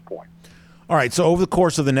up to this point. All right, so over the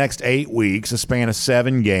course of the next 8 weeks, a span of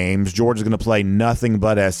 7 games, Georgia's going to play nothing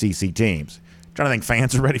but SEC teams. I'm trying to think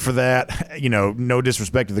fans are ready for that. No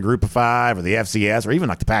disrespect to the Group of Five or the FCS or even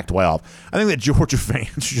like the Pac-12. I think that Georgia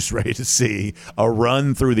fans are just ready to see a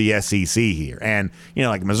run through the SEC here. And,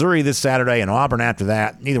 like Missouri this Saturday and Auburn after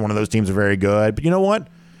that, neither one of those teams are very good. But you know what?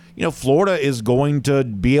 Florida is going to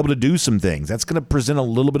be able to do some things. That's going to present a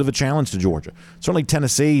little bit of a challenge to Georgia. Certainly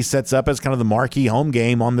Tennessee sets up as kind of the marquee home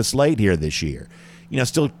game on the slate here this year.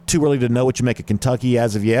 Still too early to know what you make of Kentucky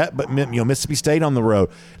as of yet, but Mississippi State on the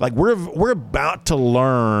road. Like we're about to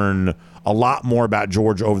learn a lot more about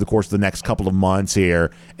Georgia over the course of the next couple of months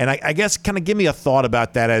here. And I guess kind of give me a thought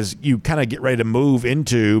about that as you kind of get ready to move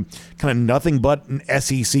into kind of nothing but an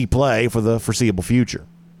SEC play for the foreseeable future.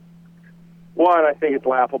 One, I think it's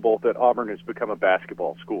laughable that Auburn has become a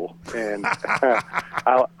basketball school, and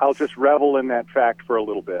I'll just revel in that fact for a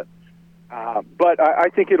little bit. But I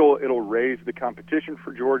think it'll raise the competition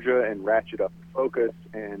for Georgia and ratchet up the focus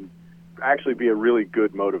and actually be a really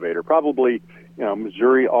good motivator. Probably,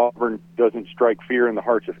 Missouri, Auburn doesn't strike fear in the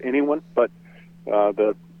hearts of anyone, but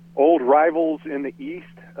the old rivals in the East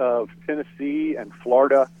of Tennessee and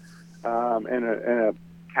Florida, and a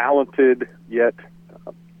talented yet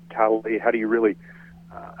how do you really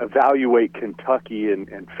evaluate Kentucky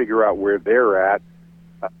and figure out where they're at?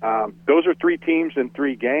 Those are 3 teams in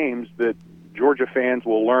 3 games that Georgia fans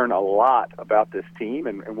will learn a lot about this team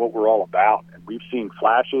and what we're all about. And we've seen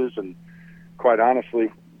flashes and, quite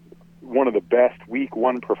honestly, one of the best Week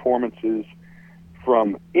 1 performances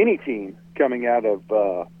from any team coming out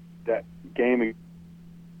of that game.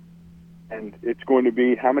 And it's going to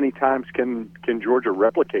be how many times can Georgia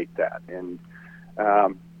replicate that? And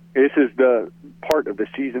this is the part of the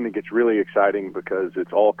season that gets really exciting because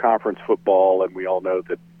it's all conference football, and we all know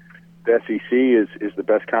that the SEC is the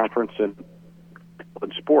best conference in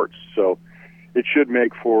sports. So it should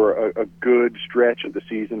make for a good stretch of the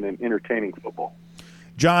season and entertaining football.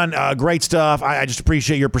 John, great stuff. I just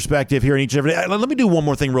appreciate your perspective here in each and every day. Let me do one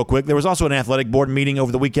more thing real quick. There was also an athletic board meeting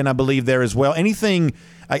over the weekend, I believe, there as well. Anything,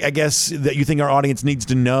 I guess, that you think our audience needs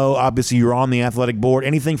to know? Obviously, you're on the athletic board.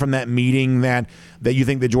 Anything from that meeting that you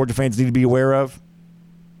think that Georgia fans need to be aware of?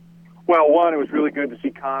 Well, one, it was really good to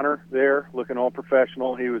see Connor there, looking all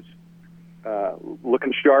professional. He was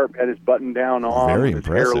looking sharp, had his button down on. Very his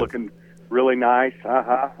impressive. Hair looking really nice,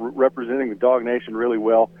 representing the Dog Nation really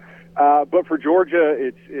well. But for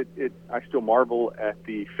Georgia, I still marvel at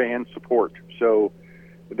the fan support. So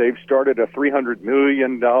they've started a $300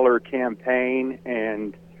 million campaign,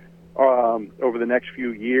 and over the next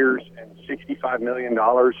few years, and $65 million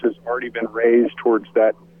has already been raised towards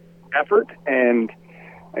that effort. And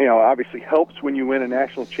obviously helps when you win a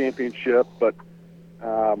national championship, but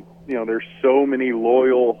there's so many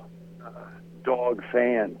loyal Dog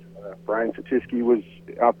fans. Brian Satisky was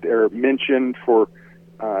out there mentioned for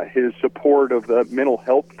his support of the mental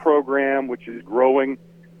health program, which is growing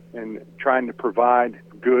and trying to provide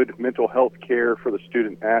good mental health care for the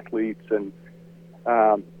student athletes. And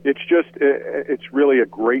it's really a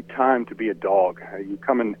great time to be a Dog. You're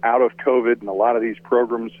coming out of COVID, and a lot of these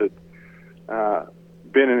programs had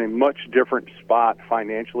been in a much different spot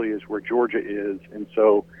financially as where Georgia is. And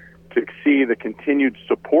so to see the continued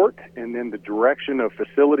support and then the direction of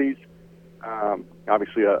facilities,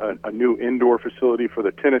 obviously a new indoor facility for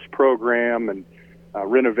the tennis program and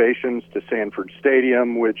renovations to Sanford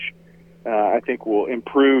Stadium, which I think will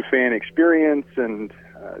improve fan experience and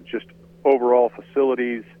just overall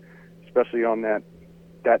facilities, especially on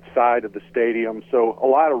that side of the stadium. So a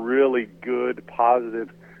lot of really good, positive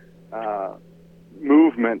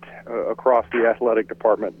movement across the athletic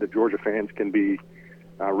department that Georgia fans can be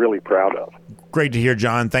really proud of. Great to hear,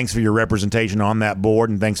 John. Thanks for your representation on that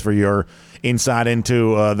board, and thanks for your insight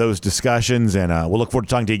into those discussions. And we'll look forward to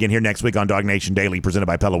talking to you again here next week on Dog Nation Daily, presented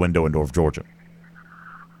by Pella Window in North Georgia.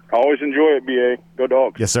 Always enjoy it, B.A. Go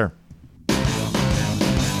Dogs. Yes, sir.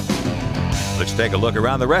 Let's take a look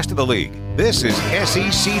around the rest of the league. This is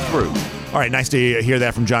SEC Through. All right, nice to hear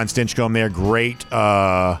that from John Stinchcomb there. Great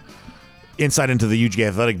insight into the UGA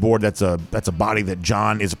Athletic Board. That's a body that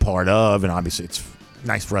John is a part of, and obviously it's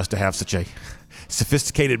nice for us to have such a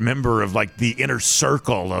sophisticated member of like the inner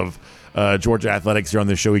circle of Georgia athletics here on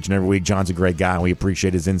this show each and every week. John's a great guy, and we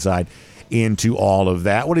appreciate his insight into all of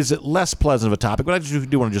that. What is it? Less pleasant of a topic, but I just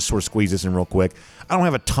do want to just sort of squeeze this in real quick. I don't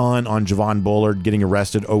have a ton on Javon Bullard getting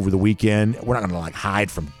arrested over the weekend. We're not going to like hide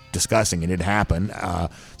from discussing it. It happened.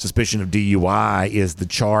 Suspicion of DUI is the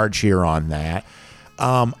charge here on that.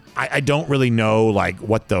 I don't really know like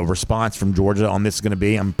what the response from Georgia on this is going to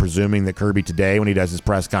be. I'm presuming that Kirby today, when he does his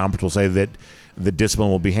press conference, will say that the discipline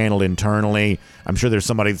will be handled internally. I'm sure there's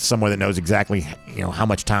somebody somewhere that knows exactly how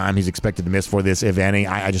much time he's expected to miss for this, if any.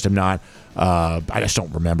 I just am not. I just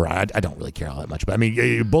don't remember. I don't really care all that much. But I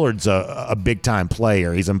mean, Bullard's a big time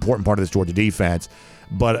player. He's an important part of this Georgia defense.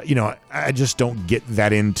 But I just don't get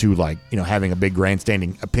that into having a big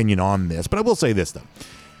grandstanding opinion on this. But I will say this though.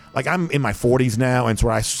 Like, I'm in my 40s now, and so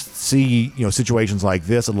I see, situations like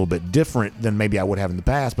this a little bit different than maybe I would have in the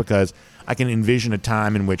past, because I can envision a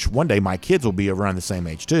time in which one day my kids will be around the same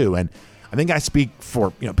age too. And I think I speak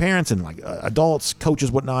for, parents and adults,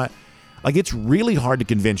 coaches, whatnot. Like, it's really hard to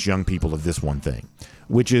convince young people of this one thing,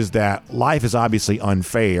 which is that life is obviously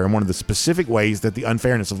unfair. And one of the specific ways that the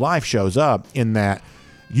unfairness of life shows up in that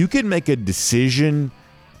you can make a decision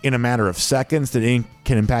in a matter of seconds that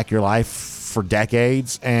can impact your life for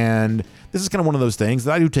decades. And this is kind of one of those things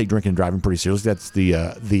that I do take drinking and driving pretty seriously. That's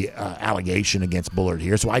the allegation against Bullard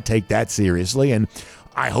here. So I take that seriously, and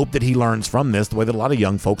I hope that he learns from this the way that a lot of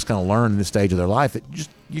young folks kind of learn in this stage of their life, that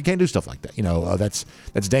you can't do stuff like that.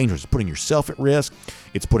 That's dangerous. It's putting yourself at risk.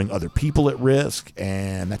 It's putting other people at risk,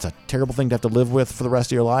 and that's a terrible thing to have to live with for the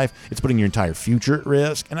rest of your life. It's putting your entire future at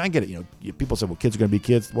risk. And I get it. People say, well, kids are going to be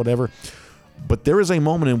kids, whatever. But there is a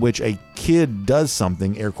moment in which a kid does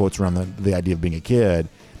something, air quotes around the idea of being a kid,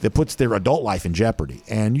 that puts their adult life in jeopardy.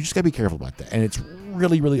 And you just got to be careful about that. And it's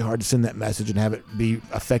really, really hard to send that message and have it be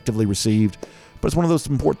effectively received. But it's one of those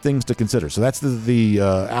important things to consider. So that's the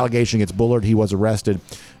allegation against Bullard. He was arrested.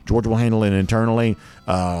 Georgia will handle it internally.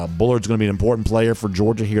 Bullard's going to be an important player for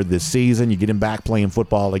Georgia here this season. You get him back playing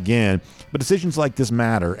football again. But decisions like this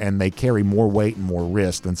matter, and they carry more weight and more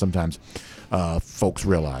risk than sometimes folks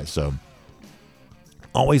realize. So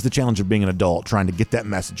always the challenge of being an adult, trying to get that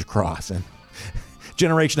message across. And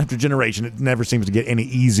generation after generation, it never seems to get any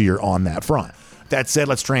easier on that front. That said,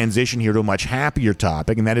 let's transition here to a much happier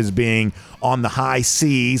topic, and that is being on the high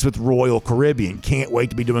seas with Royal Caribbean. Can't wait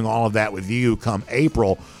to be doing all of that with you come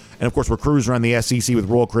April. And, of course, we're cruising around the SEC with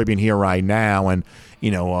Royal Caribbean here right now, and,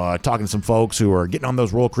 talking to some folks who are getting on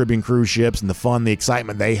those Royal Caribbean cruise ships and the fun, the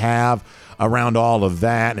excitement they have around all of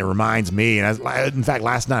that. And it reminds me, and in fact,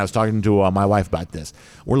 last night I was talking to my wife about this.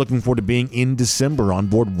 We're looking forward to being in December on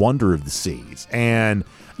board Wonder of the Seas. And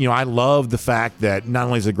I love the fact that not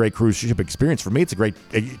only is it a great cruise ship experience, for me, it's a great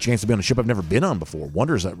chance to be on a ship I've never been on before.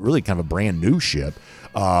 Wonder is a really kind of a brand new ship.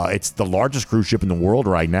 It's the largest cruise ship in the world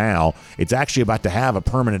right now. It's actually about to have a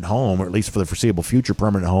permanent home, or at least for the foreseeable future,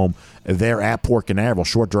 permanent home there at Port Canaveral,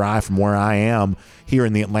 short drive from where I am here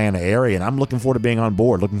in the Atlanta area. And I'm looking forward to being on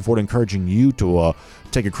board, looking forward to encouraging you to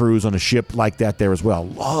take a cruise on a ship like that there as well.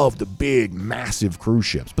 Love the big, massive cruise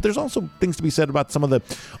ships. But there's also things to be said about some of the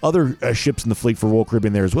other ships in the fleet for Royal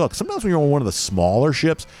Caribbean there as well. Because sometimes when you're on one of the smaller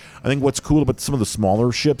ships, I think what's cool about some of the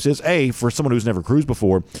smaller ships is, for someone who's never cruised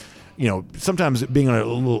before, sometimes being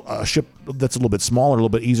on a ship that's a little bit smaller, a little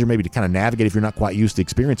bit easier maybe to kind of navigate if you're not quite used to the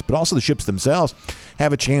experience. But also the ships themselves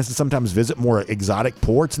have a chance to sometimes visit more exotic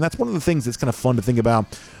ports. And that's one of the things that's kind of fun to think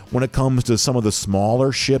about when it comes to some of the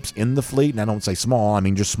smaller ships in the fleet. And I don't say small, I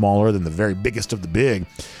mean just smaller than the very biggest of the big.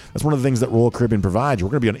 That's one of the things that Royal Caribbean provides. We're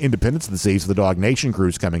going to be on Independence of the Seas for the Dog Nation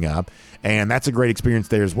cruise coming up, and that's a great experience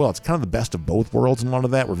there as well. It's kind of the best of both worlds in a lot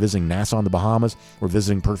of that. We're visiting Nassau in the Bahamas. We're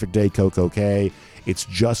visiting Perfect Day Coco Cay. It's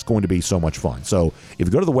just going to be so much fun. So if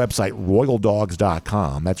you go to the website,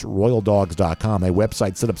 royaldogs.com, that's royaldogs.com, a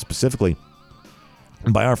website set up specifically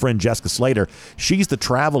by our friend Jessica Slater. She's the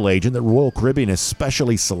travel agent that Royal Caribbean has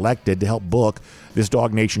specially selected to help book this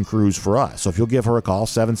Dog Nation cruise for us. So if you'll give her a call,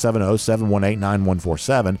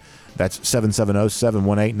 770-718-9147, that's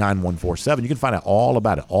 770-718-9147. You can find out all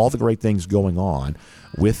about it, all the great things going on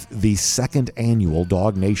with the second annual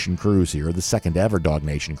Dog Nation cruise here, the second ever Dog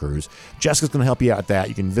Nation cruise. Jessica's going to help you out with that.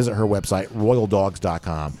 You can visit her website,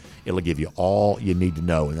 royaldogs.com. It'll give you all you need to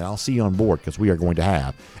know. And then I'll see you on board because we are going to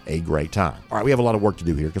have a great time. All right, we have a lot of work to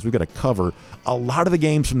do here because we've got to cover a lot of the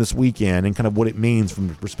games from this weekend and kind of what it means from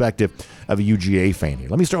the perspective of a UGA fan here.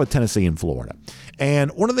 Let me start with Tennessee and Florida.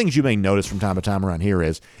 And one of the things you may notice from time to time around here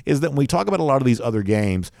is that when we talk about a lot of these other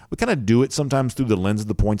games, we kind of do it sometimes through the lens of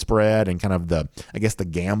the point spread and kind of the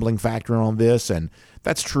gambling factor on this. And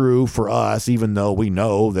that's true for us, even though we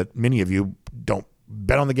know that many of you don't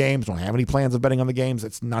bet on the games, don't have any plans of betting on the games.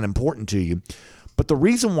 It's not important to you. But the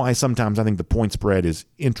reason why sometimes I think the point spread is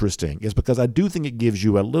interesting is because I do think it gives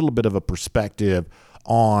you a little bit of a perspective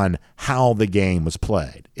on how the game was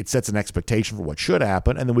played. It sets an expectation for what should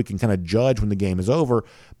happen, and then we can kind of judge when the game is over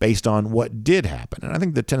based on what did happen. And I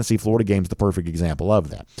think the Tennessee-Florida game is the perfect example of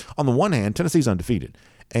that. On the one hand, Tennessee's undefeated,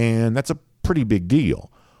 and that's a pretty big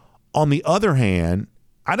deal. On the other hand,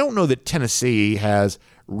 I don't know that Tennessee has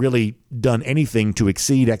really done anything to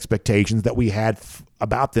exceed expectations that we had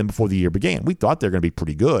about them before the year began. We thought they were going to be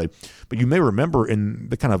pretty good, but you may remember in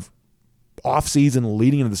the kind of off-season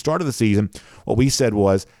leading into the start of the season, what we said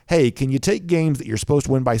was, hey, can you take games that you're supposed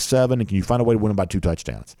to win by 7 and can you find a way to win them by 2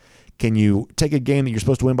 touchdowns? Can you take a game that you're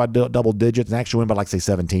supposed to win by double digits and actually win by, like, say,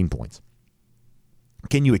 17 points?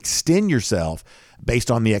 Can you extend yourself based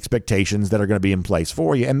on the expectations that are going to be in place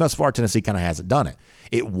for you? And thus far, Tennessee kind of hasn't done it.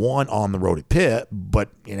 It won on the road at Pitt, but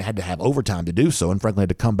it had to have overtime to do so, and frankly had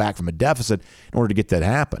to come back from a deficit in order to get that to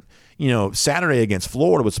happen. Saturday against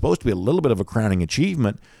Florida was supposed to be a little bit of a crowning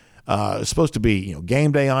achievement. It's supposed to be,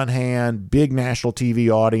 game day on hand, big national TV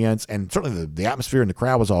audience, and certainly the atmosphere and the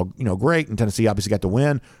crowd was all, great, and Tennessee obviously got to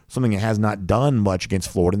win, something it has not done much against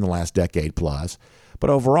Florida in the last decade plus. But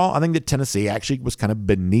overall, I think that Tennessee actually was kind of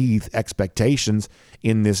beneath expectations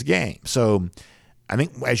in this game. So I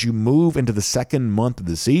think as you move into the second month of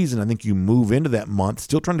the season, I think you move into that month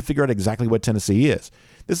still trying to figure out exactly what Tennessee is.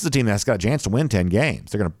 This is a team that's got a chance to win 10 games.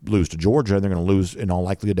 They're going to lose to Georgia. They're going to lose in all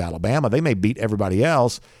likelihood to Alabama. They may beat everybody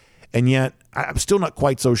else. And yet, I'm still not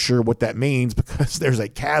quite so sure what that means because there's a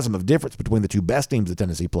chasm of difference between the two best teams that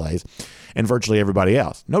Tennessee plays and virtually everybody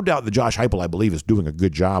else. No doubt that Josh Heupel, I believe, is doing a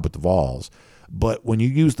good job with the Vols. But when you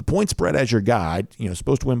use the point spread as your guide,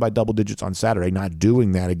 supposed to win by double digits on Saturday, not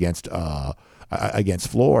doing that against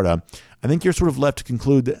Florida, I think you're sort of left to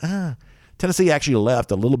conclude that Tennessee actually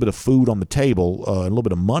left a little bit of food on the table, a little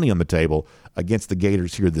bit of money on the table against the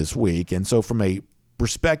Gators here this week. And so from a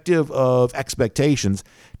perspective of expectations,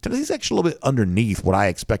 Tennessee's actually a little bit underneath what I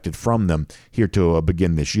expected from them here to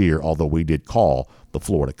begin this year, although we did call the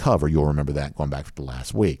Florida cover. You'll remember that going back to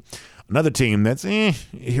last week. Another team that's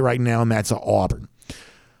here right now, and that's Auburn.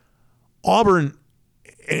 Auburn,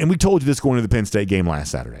 and we told you this going into the Penn State game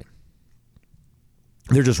last Saturday,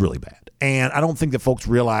 they're just really bad. And I don't think that folks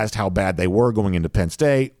realized how bad they were going into Penn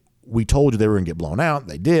State. We told you they were going to get blown out.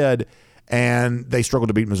 They did. And they struggled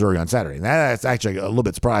to beat Missouri on Saturday. And that's actually a little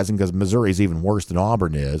bit surprising because Missouri is even worse than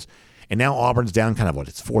Auburn is. And now Auburn's down kind of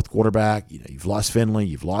its fourth quarterback. You've lost Finley.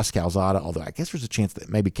 You've lost Calzada, although I guess there's a chance that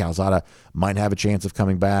maybe Calzada might have a chance of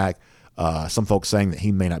coming back. Some folks saying that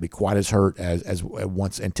he may not be quite as hurt as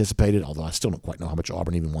once anticipated, although I still don't quite know how much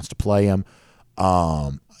Auburn even wants to play him.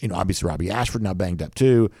 Obviously Robbie Ashford now banged up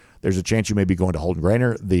too. There's a chance you may be going to Holden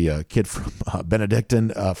Grainer, the kid from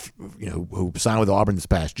Benedictine, who signed with Auburn this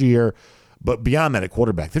past year. But beyond that, at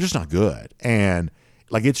quarterback, they're just not good. And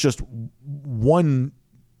it's just one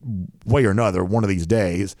way or another, one of these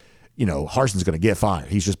days, Harson's going to get fired.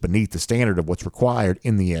 He's just beneath the standard of what's required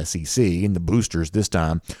in the SEC. And the boosters this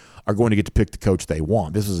time are going to get to pick the coach they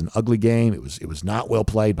want. This was an ugly game. It was not well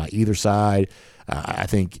played by either side. I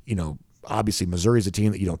think, obviously Missouri's a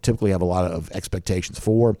team that you don't typically have a lot of expectations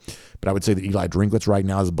for, but I would say that Eli Drinkwitz right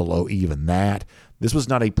now is below even that. This was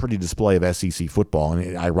not a pretty display of SEC football, and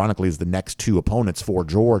it ironically is the next two opponents for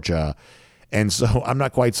Georgia. And so I'm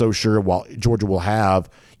not quite so sure while Georgia will have,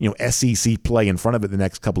 SEC play in front of it the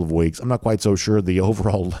next couple of weeks, I'm not quite so sure the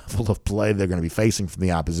overall level of play they're going to be facing from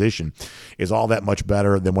the opposition is all that much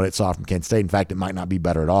better than what it saw from Kent State. In fact, it might not be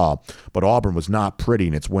better at all. But Auburn was not pretty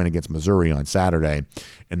in its win against Missouri on Saturday,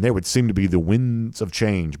 and there would seem to be the winds of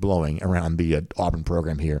change blowing around the Auburn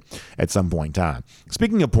program here at some point in time.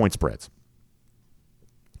 Speaking of point spreads,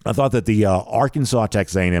 I thought that the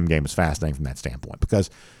Arkansas-Texas A&M game was fascinating from that standpoint because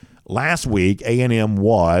last week, A&M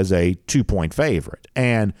was a 2-point favorite,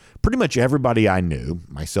 and pretty much everybody I knew,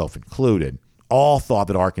 myself included, all thought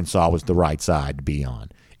that Arkansas was the right side to be on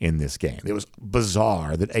in this game. It was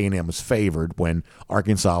bizarre that A&M was favored when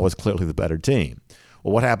Arkansas was clearly the better team.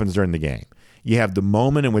 Well, what happens during the game? You have the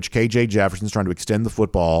moment in which K.J. Jefferson's trying to extend the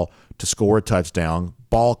football to score a touchdown.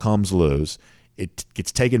 Ball comes loose. It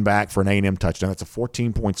gets taken back for an A&M touchdown. That's a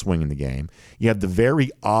 14-point swing in the game. You have the very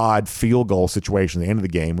odd field goal situation at the end of the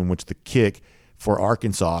game in which the kick for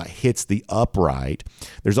Arkansas hits the upright.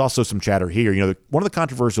 There's also some chatter here. One of the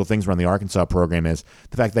controversial things around the Arkansas program is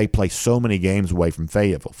the fact they play so many games away from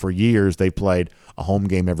Fayetteville. For years, they've played a home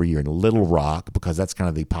game every year in Little Rock because that's kind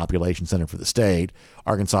of the population center for the state.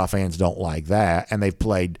 Arkansas fans don't like that, and they've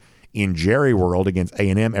played in Jerry World against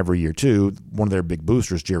A&M every year too. One of their big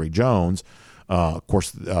boosters, Jerry Jones, of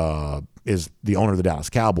course, is the owner of the Dallas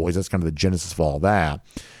Cowboys. That's kind of the genesis of all that.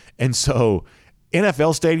 And so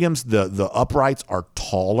NFL stadiums, the uprights are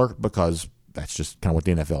taller because that's just kind of what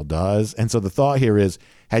the NFL does. And so the thought here is,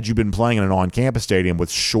 had you been playing in an on-campus stadium with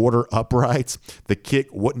shorter uprights, the kick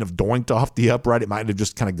wouldn't have doinked off the upright. It might have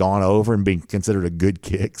just kind of gone over and been considered a good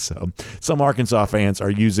kick. So some Arkansas fans are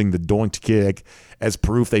using the doinked kick as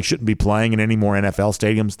proof they shouldn't be playing in any more NFL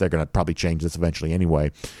stadiums. They're going to probably change this eventually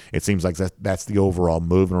anyway. It seems like that's the overall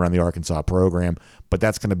movement around the Arkansas program, but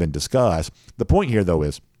that's kind of been discussed. The point here, though,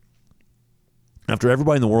 is after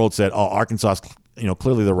everybody in the world said, oh, Arkansas is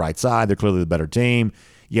clearly the right side, they're clearly the better team,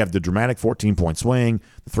 you have the dramatic 14-point swing,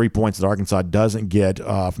 the 3 points that Arkansas doesn't get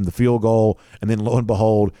from the field goal, and then lo and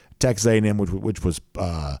behold, Texas A&M, which was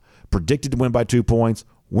predicted to win by 2 points,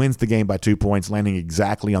 wins the game by 2 points, landing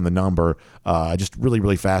exactly on the number. Just really,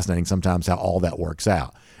 really fascinating sometimes how all that works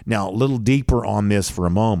out. Now, a little deeper on this for a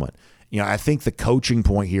moment. I think the coaching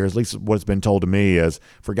point here, at least what's been told to me, is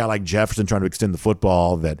for a guy like Jefferson trying to extend the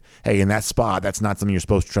football, that, hey, in that spot, that's not something you're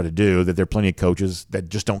supposed to try to do, that there are plenty of coaches that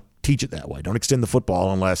just don't teach it that way. Don't extend the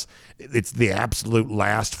football unless it's the absolute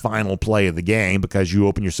last final play of the game, because you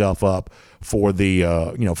open yourself up for the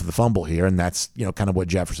for the fumble here, and that's kind of what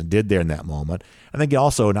Jefferson did there in that moment. I think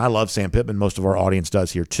also, and I love Sam Pittman, most of our audience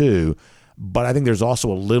does here too, but I think there's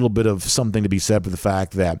also a little bit of something to be said for the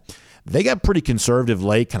fact that they got pretty conservative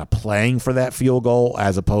late, kind of playing for that field goal,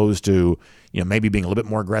 as opposed to maybe being a little bit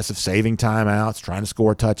more aggressive, saving timeouts, trying to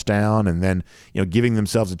score a touchdown, and then giving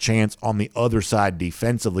themselves a chance on the other side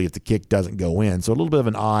defensively if the kick doesn't go in. So a little bit of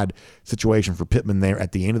an odd situation for Pittman there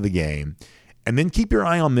at the end of the game. And then keep your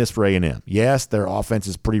eye on this for A&M. Yes, their offense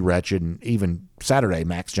is pretty wretched, and even Saturday,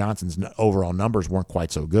 Max Johnson's overall numbers weren't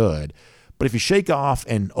quite so good. But if you shake off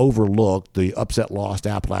and overlook the upset loss to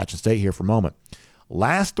Appalachian State here for a moment,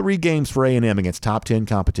 last 3 games for A&M against top 10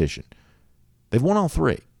 competition, they've won all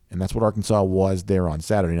 3. And that's what Arkansas was there on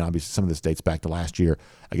Saturday. And obviously some of this dates back to last year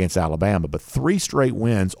against Alabama. But 3 straight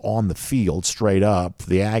wins on the field straight up for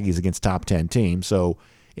the Aggies against top 10 teams. So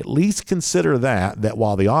at least consider that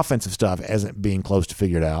while the offensive stuff isn't being close to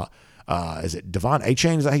figured out, is it Devon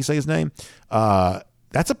Achane? Is that how you say his name?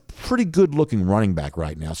 That's a pretty good-looking running back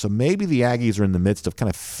right now. So maybe the Aggies are in the midst of kind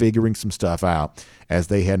of figuring some stuff out as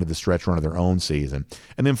they head into the stretch run of their own season.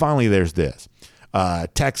 And then finally there's this.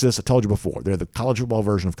 Texas, I told you before, they're the college football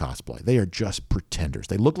version of cosplay. They are just pretenders.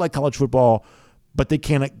 They look like college football, but they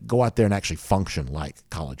can't go out there and actually function like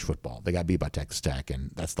college football. They got beat by Texas Tech,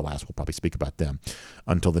 and that's the last we'll probably speak about them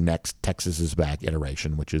until the next Texas is back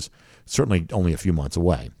iteration, which is certainly only a few months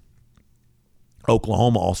away.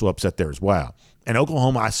 Oklahoma also upset there as well. And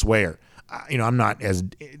Oklahoma, I swear, I'm not as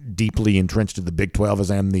deeply entrenched in the Big 12 as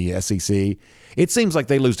I am the SEC. It seems like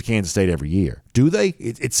they lose to Kansas State every year. Do they?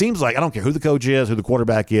 It seems like, I don't care who the coach is, who the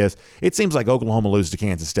quarterback is, it seems like Oklahoma loses to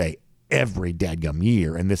Kansas State every dadgum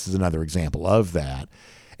year, and this is another example of that.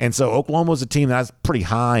 And so Oklahoma was a team that I was pretty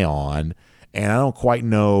high on, and I don't quite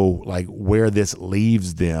know where this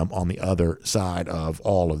leaves them on the other side of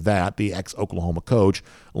all of that. The ex-Oklahoma coach,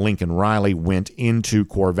 Lincoln Riley, went into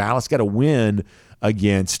Corvallis, got a win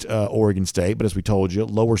against Oregon State, but as we told you,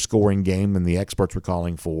 lower scoring game than the experts were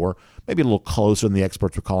calling for, maybe a little closer than the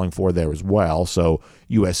experts were calling for there as well. So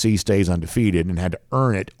USC stays undefeated and had to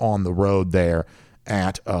earn it on the road there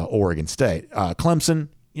at Oregon State. Clemson,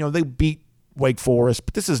 they beat Wake Forest,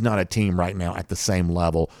 but this is not a team right now at the same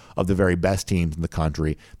level of the very best teams in the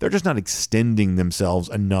country. They're just not extending themselves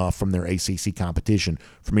enough from their ACC competition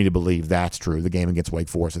for me to believe that's true. The game against Wake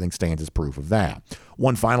Forest, I think, stands as proof of that.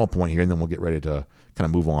 One final point here, and then we'll get ready to kind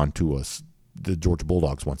of move on to the Georgia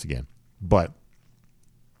Bulldogs once again. But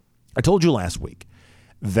I told you last week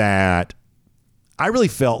that I really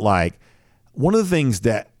felt like one of the things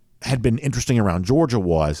that had been interesting around Georgia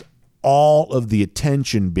was all of the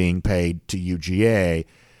attention being paid to UGA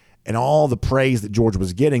and all the praise that Georgia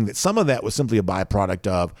was getting, that some of that was simply a byproduct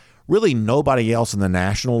of really nobody else in the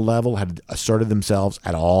national level had asserted themselves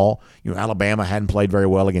at all. Alabama hadn't played very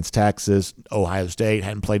well against Texas. Ohio State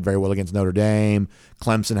hadn't played very well against Notre Dame.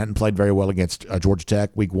 Clemson hadn't played very well against Georgia Tech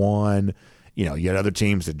week 1. You had other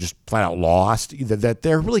teams that just flat out lost, that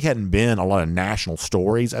there really hadn't been a lot of national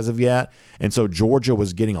stories as of yet. And so Georgia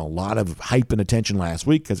was getting a lot of hype and attention last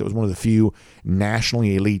week because it was one of the few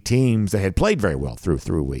nationally elite teams that had played very well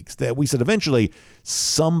through weeks. That we said eventually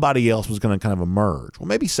somebody else was going to kind of emerge. Well,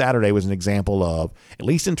 maybe Saturday was an example of, at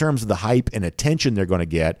least in terms of the hype and attention they're going to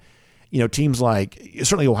get, teams like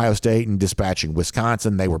certainly Ohio State and dispatching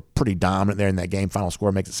Wisconsin, they were pretty dominant there in that game. Final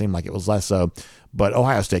score makes it seem like it was less so, but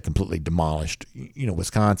Ohio State completely demolished,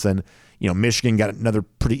 Wisconsin. Michigan got another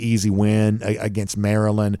pretty easy win against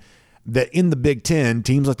Maryland. That in the Big Ten,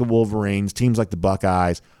 teams like the Wolverines, teams like the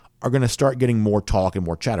Buckeyes are going to start getting more talk and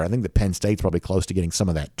more chatter. I think that Penn State's probably close to getting some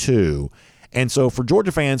of that too. And so for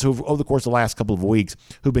Georgia fans who've, over the course of the last couple of weeks,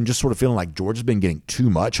 who've been just sort of feeling like Georgia's been getting too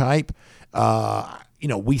much hype,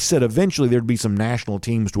 we said eventually there'd be some national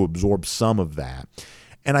teams to absorb some of that.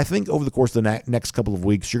 And I think over the course of the next couple of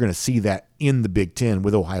weeks, you're going to see that in the Big Ten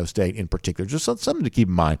with Ohio State in particular. Just something to keep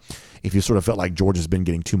in mind if you sort of felt like Georgia's been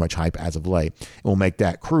getting too much hype as of late. And we'll make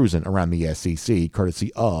that cruising around the SEC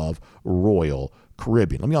courtesy of Royal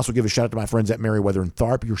Caribbean. Let me also give a shout out to my friends at Merriweather and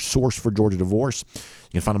Tharp, your source for Georgia divorce.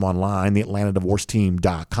 You can find them online,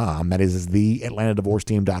 theatlantadivorceteam.com. That is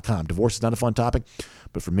theatlantadivorceteam.com. Divorce is not a fun topic,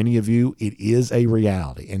 but for many of you, it is a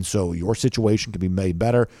reality. And so your situation can be made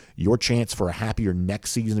better, your chance for a happier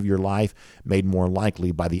next season of your life made more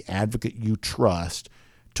likely by the advocate you trust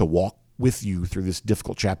to walk with you through this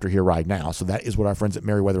difficult chapter here right now. So that is what our friends at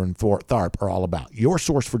Merriweather and Tharp are all about. Your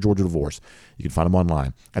source for Georgia divorce. You can find them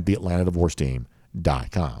online at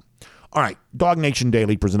theatlantadivorceteam.com. All right, Dog Nation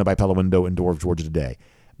Daily presented by Pella Window and Door of Georgia today.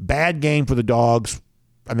 Bad game for the Dogs.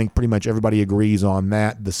 I think pretty much everybody agrees on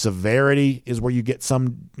that. The severity is where you get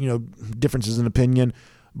some, differences in opinion,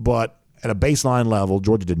 but at a baseline level,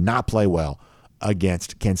 Georgia did not play well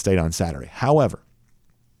against Kent State on Saturday. However,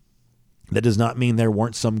 that does not mean there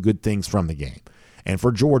weren't some good things from the game. And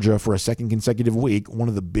for Georgia, for a second consecutive week, one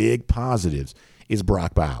of the big positives is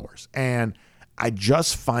Brock Bowers. And I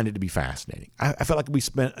just find it to be fascinating. I felt like we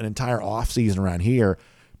spent an entire offseason around here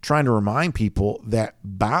trying to remind people that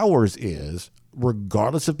Bowers is,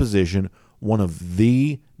 regardless of position, one of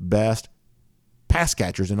the best pass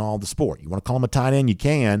catchers in all the sport. You want to call him a tight end, you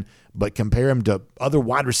can, but compare him to other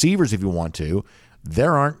wide receivers if you want to.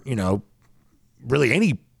 There aren't, really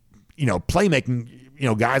any,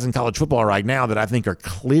 playmaking, guys in college football right now that I think are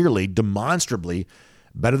clearly, demonstrably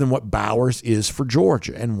better than what Bowers is for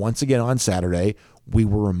Georgia. And once again on Saturday, we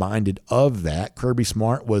were reminded of that. Kirby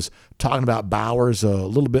Smart was talking about Bowers a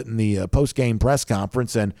little bit in the post-game press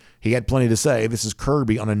conference, and he had plenty to say. This is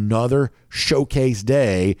Kirby on another showcase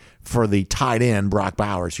day for the tight end, Brock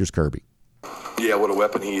Bowers. Here's Kirby. Yeah, what a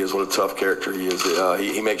weapon he is, what a tough character he is.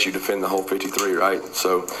 He makes you defend the whole 53, right?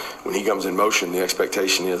 So when he comes in motion, the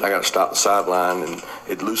expectation is I got to stop the sideline, and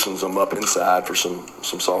it loosens them up inside for some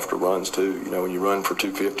softer runs too. When you run for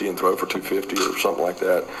 250 and throw for 250 or something like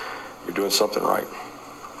that, you're doing something right.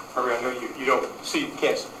 I know you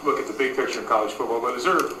can't look at the big picture in college football, but is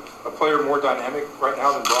there a player more dynamic right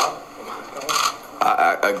now than Brock?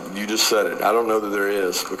 You just said it. I don't know that there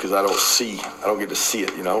is because I don't get to see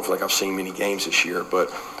it. I don't feel like I've seen many games this year,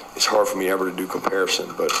 but it's hard for me ever to do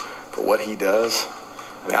comparison. But for what he does,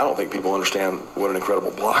 I don't think people understand what an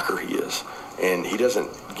incredible blocker he is. And he doesn't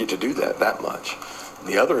get to do that much.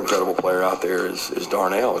 The other incredible player out there is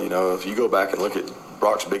Darnell. If you go back and look at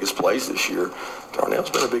Brock's biggest plays this year, Darnell's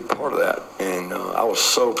been a big part of that. And I was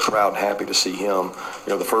so proud and happy to see him.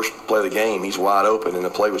 The first play of the game, he's wide open, and the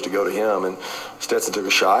play was to go to him. And Stetson took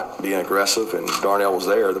a shot, being aggressive, and Darnell was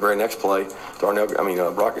there. The very next play,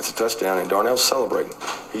 Brock gets a touchdown, and Darnell's celebrating.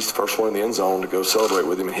 He's the first one in the end zone to go celebrate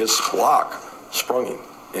with him, and his block sprung him.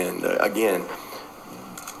 And, again,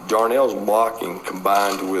 Darnell's blocking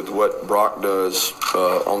combined with what Brock does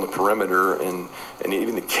on the perimeter and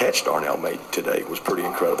even the catch Darnell made today was pretty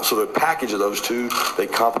incredible. So the package of those two, they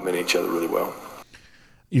complement each other really well.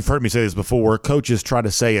 You've heard me say this before. Coaches try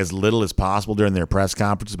to say as little as possible during their press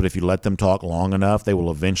conferences, but if you let them talk long enough, they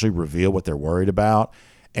will eventually reveal what they're worried about.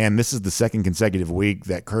 And this is the second consecutive week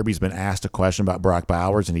that Kirby's been asked a question about Brock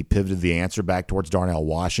Bowers, and he pivoted the answer back towards Darnell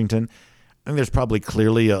Washington. I think there's probably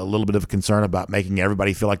clearly a little bit of a concern about making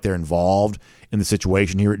everybody feel like they're involved in the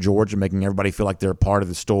situation here at Georgia, making everybody feel like they're a part of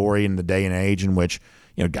the story in the day and age in which,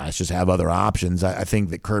 guys just have other options. I think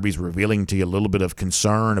that Kirby's revealing to you a little bit of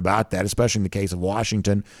concern about that, especially in the case of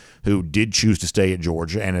Washington, who did choose to stay at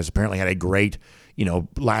Georgia and has apparently had a great,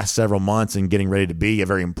 last several months and getting ready to be a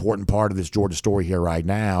very important part of this Georgia story here right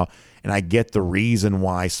now. And I get the reason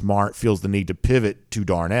why Smart feels the need to pivot to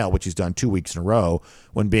Darnell, which he's done 2 weeks in a row,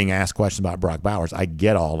 when being asked questions about Brock Bowers. I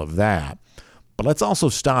get all of that. But let's also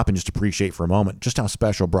stop and just appreciate for a moment just how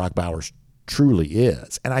special Brock Bowers truly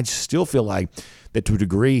is. And I still feel like that to a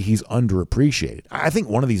degree he's underappreciated. I think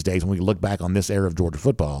one of these days when we look back on this era of Georgia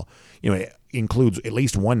football, it includes at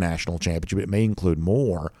least one national championship. It may include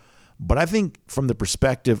more. But I think from the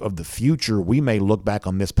perspective of the future, we may look back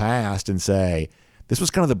on this past and say, this was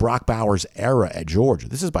kind of the Brock Bowers era at Georgia.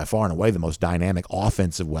 This is by far and away the most dynamic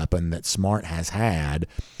offensive weapon that Smart has had,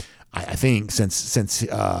 I think, since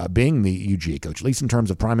being the UGA coach, at least in terms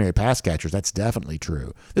of primary pass catchers. That's definitely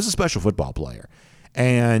true. This is a special football player.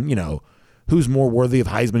 And, who's more worthy of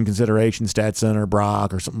Heisman consideration, Stetson or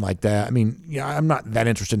Brock or something like that? I'm not that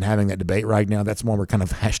interested in having that debate right now. That's one we're kind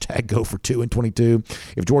of #go for 2 in 22.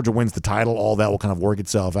 If Georgia wins the title, all that will kind of work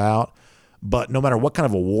itself out. But no matter what kind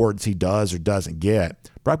of awards he does or doesn't get,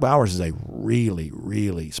 Brock Bowers is a really,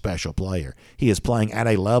 really special player. He is playing at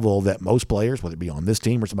a level that most players, whether it be on this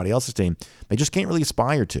team or somebody else's team, they just can't really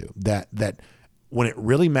aspire to. That when it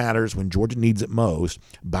really matters, when Georgia needs it most,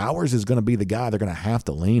 Bowers is going to be the guy they're going to have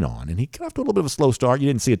to lean on. And he got off to a little bit of a slow start. You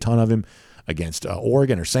didn't see a ton of him against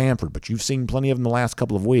Oregon or Samford, but you've seen plenty of him the last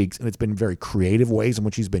couple of weeks, and it's been very creative ways in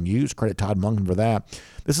which he's been used. Credit Todd Monken for that.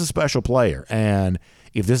 This is a special player, and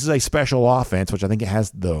if this is a special offense, which I think it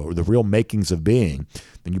has the real makings of being,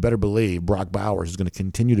 then you better believe Brock Bowers is going to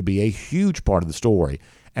continue to be a huge part of the story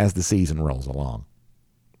as the season rolls along.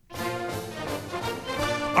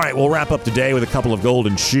 All right, we'll wrap up today with a couple of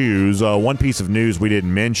golden shoes. One piece of news we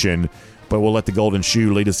didn't mention, but we'll let the golden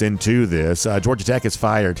shoe lead us into this. Georgia Tech has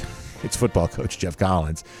fired its football coach, Jeff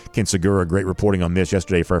Collins. Ken Segura, great reporting on this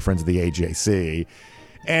yesterday for our friends of the AJC.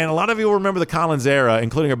 And a lot of you will remember the Collins era,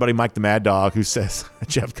 including our buddy Mike the Mad Dog, who says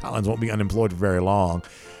Jeff Collins won't be unemployed for very long,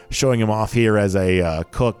 showing him off here as a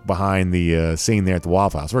cook behind the scene there at the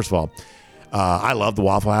Waffle House. First of all, I love the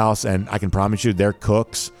Waffle House, and I can promise you their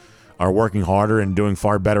cooks are working harder and doing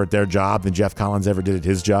far better at their job than Jeff Collins ever did at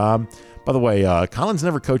his job. By the way, Collins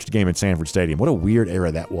never coached a game at Sanford Stadium. What a weird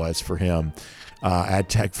era that was for him at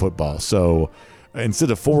Tech football. So instead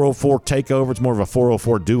of 404 takeover, it's more of a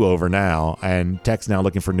 404 do-over now, and Tech's now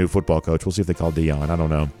looking for a new football coach. We'll see if they call Dion. I don't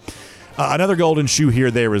know. Another golden shoe here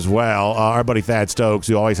there as well. Our buddy Thad Stokes,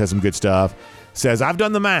 who always has some good stuff, says, I've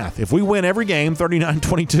done the math. If we win every game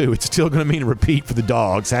 39-22, it's still going to mean a repeat for the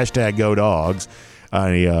Dogs. Hashtag Go Dogs.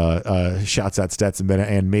 And he shouts out Stetson Bennett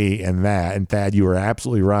and me and that. And Thad, you were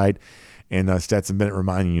absolutely right. And Stetson Bennett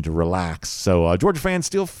reminding you to relax. So Georgia fans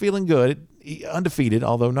still feeling good, undefeated,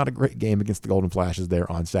 although not a great game against the Golden Flashes there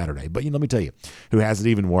on Saturday. But let me tell you, who has it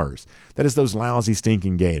even worse? That is those lousy,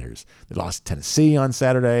 stinking Gators. They lost to Tennessee on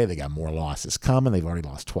Saturday. They got more losses coming. They've already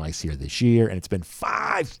lost twice here this year. And it's been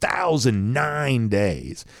 5,009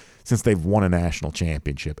 days since they've won a national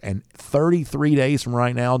championship. And 33 days from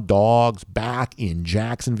right now, Dogs back in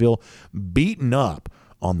Jacksonville, beaten up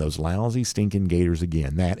on those lousy, stinking Gators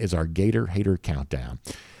again. That is our Gator Hater Countdown.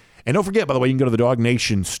 And don't forget, by the way, you can go to the Dog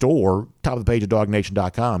Nation store, top of the page at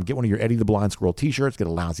dognation.com. Get one of your Eddie the Blind Squirrel t-shirts. Get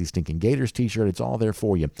a Lousy Stinking Gators t-shirt. It's all there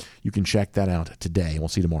for you. You can check that out today. And we'll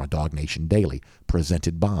see you tomorrow on Dog Nation Daily,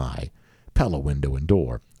 presented by Pella Window and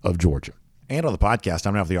Door of Georgia. And on the podcast,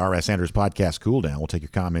 I'm going to have the R.S. Andrews Podcast Cool Down. We'll take your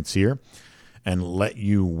comments here and let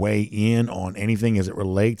you weigh in on anything as it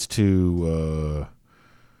relates to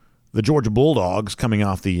the Georgia Bulldogs coming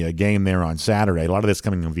off the game there on Saturday. A lot of this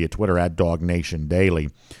coming via Twitter at Dog Nation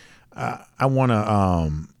Daily. I want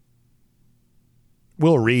to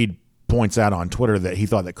Will Reed points out on Twitter that he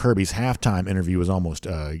thought that Kirby's halftime interview was almost,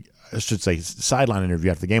 I should say sideline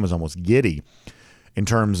interview after the game was almost giddy in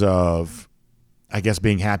terms of, I guess,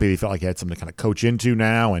 being happy he felt like he had something to kind of coach into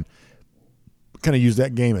now and kind of use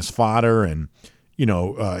that game as fodder. And,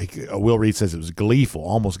 Will Reed says it was gleeful,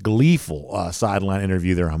 almost gleeful sideline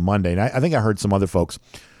interview there on Monday. And I think I heard some other folks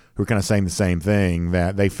who were kind of saying the same thing,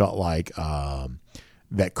 that they felt like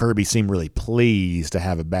that Kirby seemed really pleased to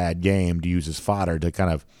have a bad game to use as fodder to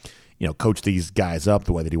kind of, coach these guys up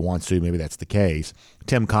the way that he wants to. Maybe that's the case.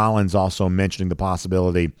 Tim Collins also mentioning the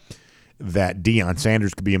possibility that Deion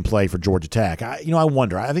Sanders could be in play for Georgia Tech. I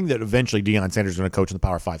wonder. I think that eventually Deion Sanders is going to coach in the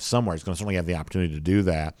Power 5 somewhere. He's going to certainly have the opportunity to do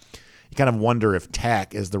that. You kind of wonder if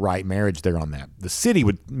Tech is the right marriage there on that. The city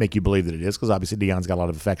would make you believe that it is, because obviously Deion's got a lot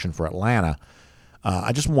of affection for Atlanta.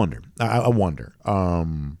 I just wonder. I wonder. I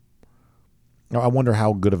wonder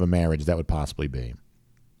how good of a marriage that would possibly be.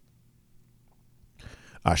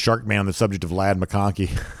 Sharkman on the subject of Ladd McConkey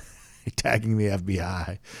tagging the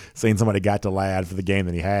FBI, saying somebody got to Ladd for the game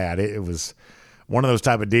that he had. It was one of those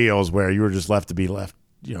type of deals where you were just left,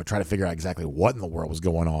 trying to figure out exactly what in the world was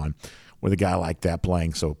going on with a guy like that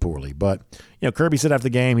playing so poorly. But, Kirby said after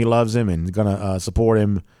the game he loves him and is going to support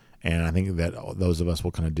him, and I think that those of us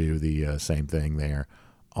will kind of do the same thing there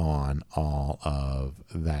on all of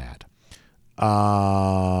that.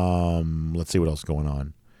 Let's see what else is going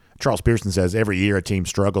on. Charles Pearson says, every year a team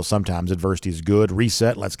struggles. Sometimes adversity is good.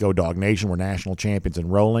 Reset. Let's go, Dog Nation. We're national champions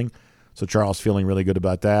and rolling. So Charles feeling really good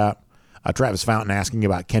about that. Travis Fountain asking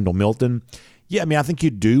about Kendall Milton. Yeah, I think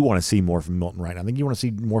you do want to see more from Milton right now. I think you want to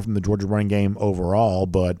see more from the Georgia running game overall,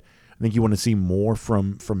 but I think you want to see more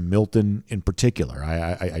from Milton in particular.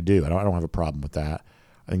 I do. I don't have a problem with that.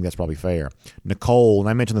 I think that's probably fair. Nicole, and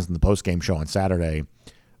I mentioned this in the postgame show on Saturday,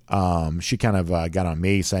 she kind of got on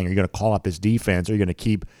me saying, are you going to call up this defense, or are you going to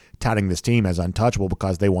keep touting this team as untouchable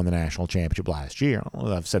because they won the national championship last year? I don't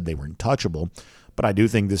know if I've said they were untouchable, but I do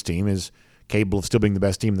think this team is capable of still being the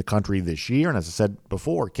best team in the country this year, and as I said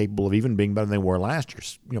before, capable of even being better than they were last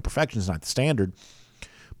year. Perfection is not the standard.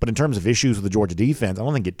 But in terms of issues with the Georgia defense, I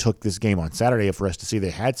don't think it took this game on Saturday for us to see they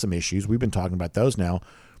had some issues. We've been talking about those now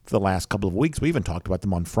for the last couple of weeks. We even talked about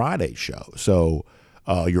them on Friday's show. So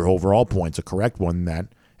your overall point's a correct one that,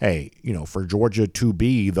 hey, for Georgia to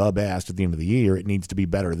be the best at the end of the year, it needs to be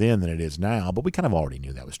better then than it is now. But we kind of already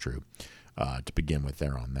knew that was true to begin with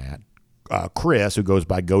there on that. Chris, who goes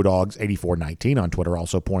by GoDogs8419 on Twitter,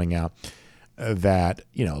 also pointing out that,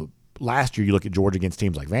 last year you look at Georgia against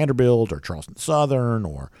teams like Vanderbilt or Charleston Southern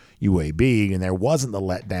or UAB, and there wasn't the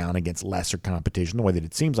letdown against lesser competition the way that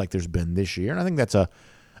it seems like there's been this year. And I think that's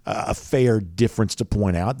a fair difference to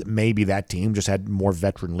point out, that maybe that team just had more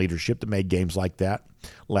veteran leadership that made games like that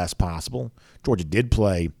less possible. Georgia did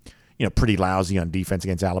play, pretty lousy on defense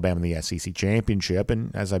against Alabama in the SEC championship. And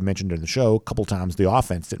as I mentioned during the show, a couple times the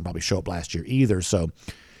offense didn't probably show up last year either. So,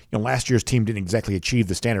 last year's team didn't exactly achieve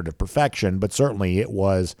the standard of perfection, but certainly it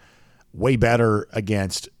was way better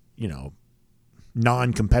against,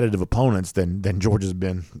 non-competitive opponents than Georgia's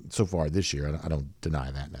been so far this year. I don't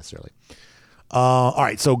deny that necessarily. All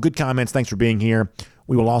right, so good comments. Thanks for being here.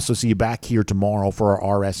 We will also see you back here tomorrow for our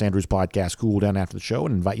R.S. Andrews podcast, Cool Down, after the show,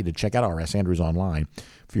 and invite you to check out R.S. Andrews online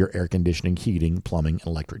for your air conditioning, heating, plumbing, and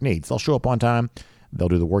electric needs. They'll show up on time. They'll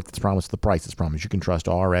do the work that's promised, the price that's promised. You can trust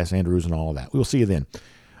R.S. Andrews and all of that. We will see you then.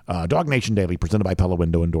 Dog Nation Daily, presented by Pella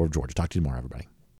Window and Door of Georgia. Talk to you tomorrow, everybody.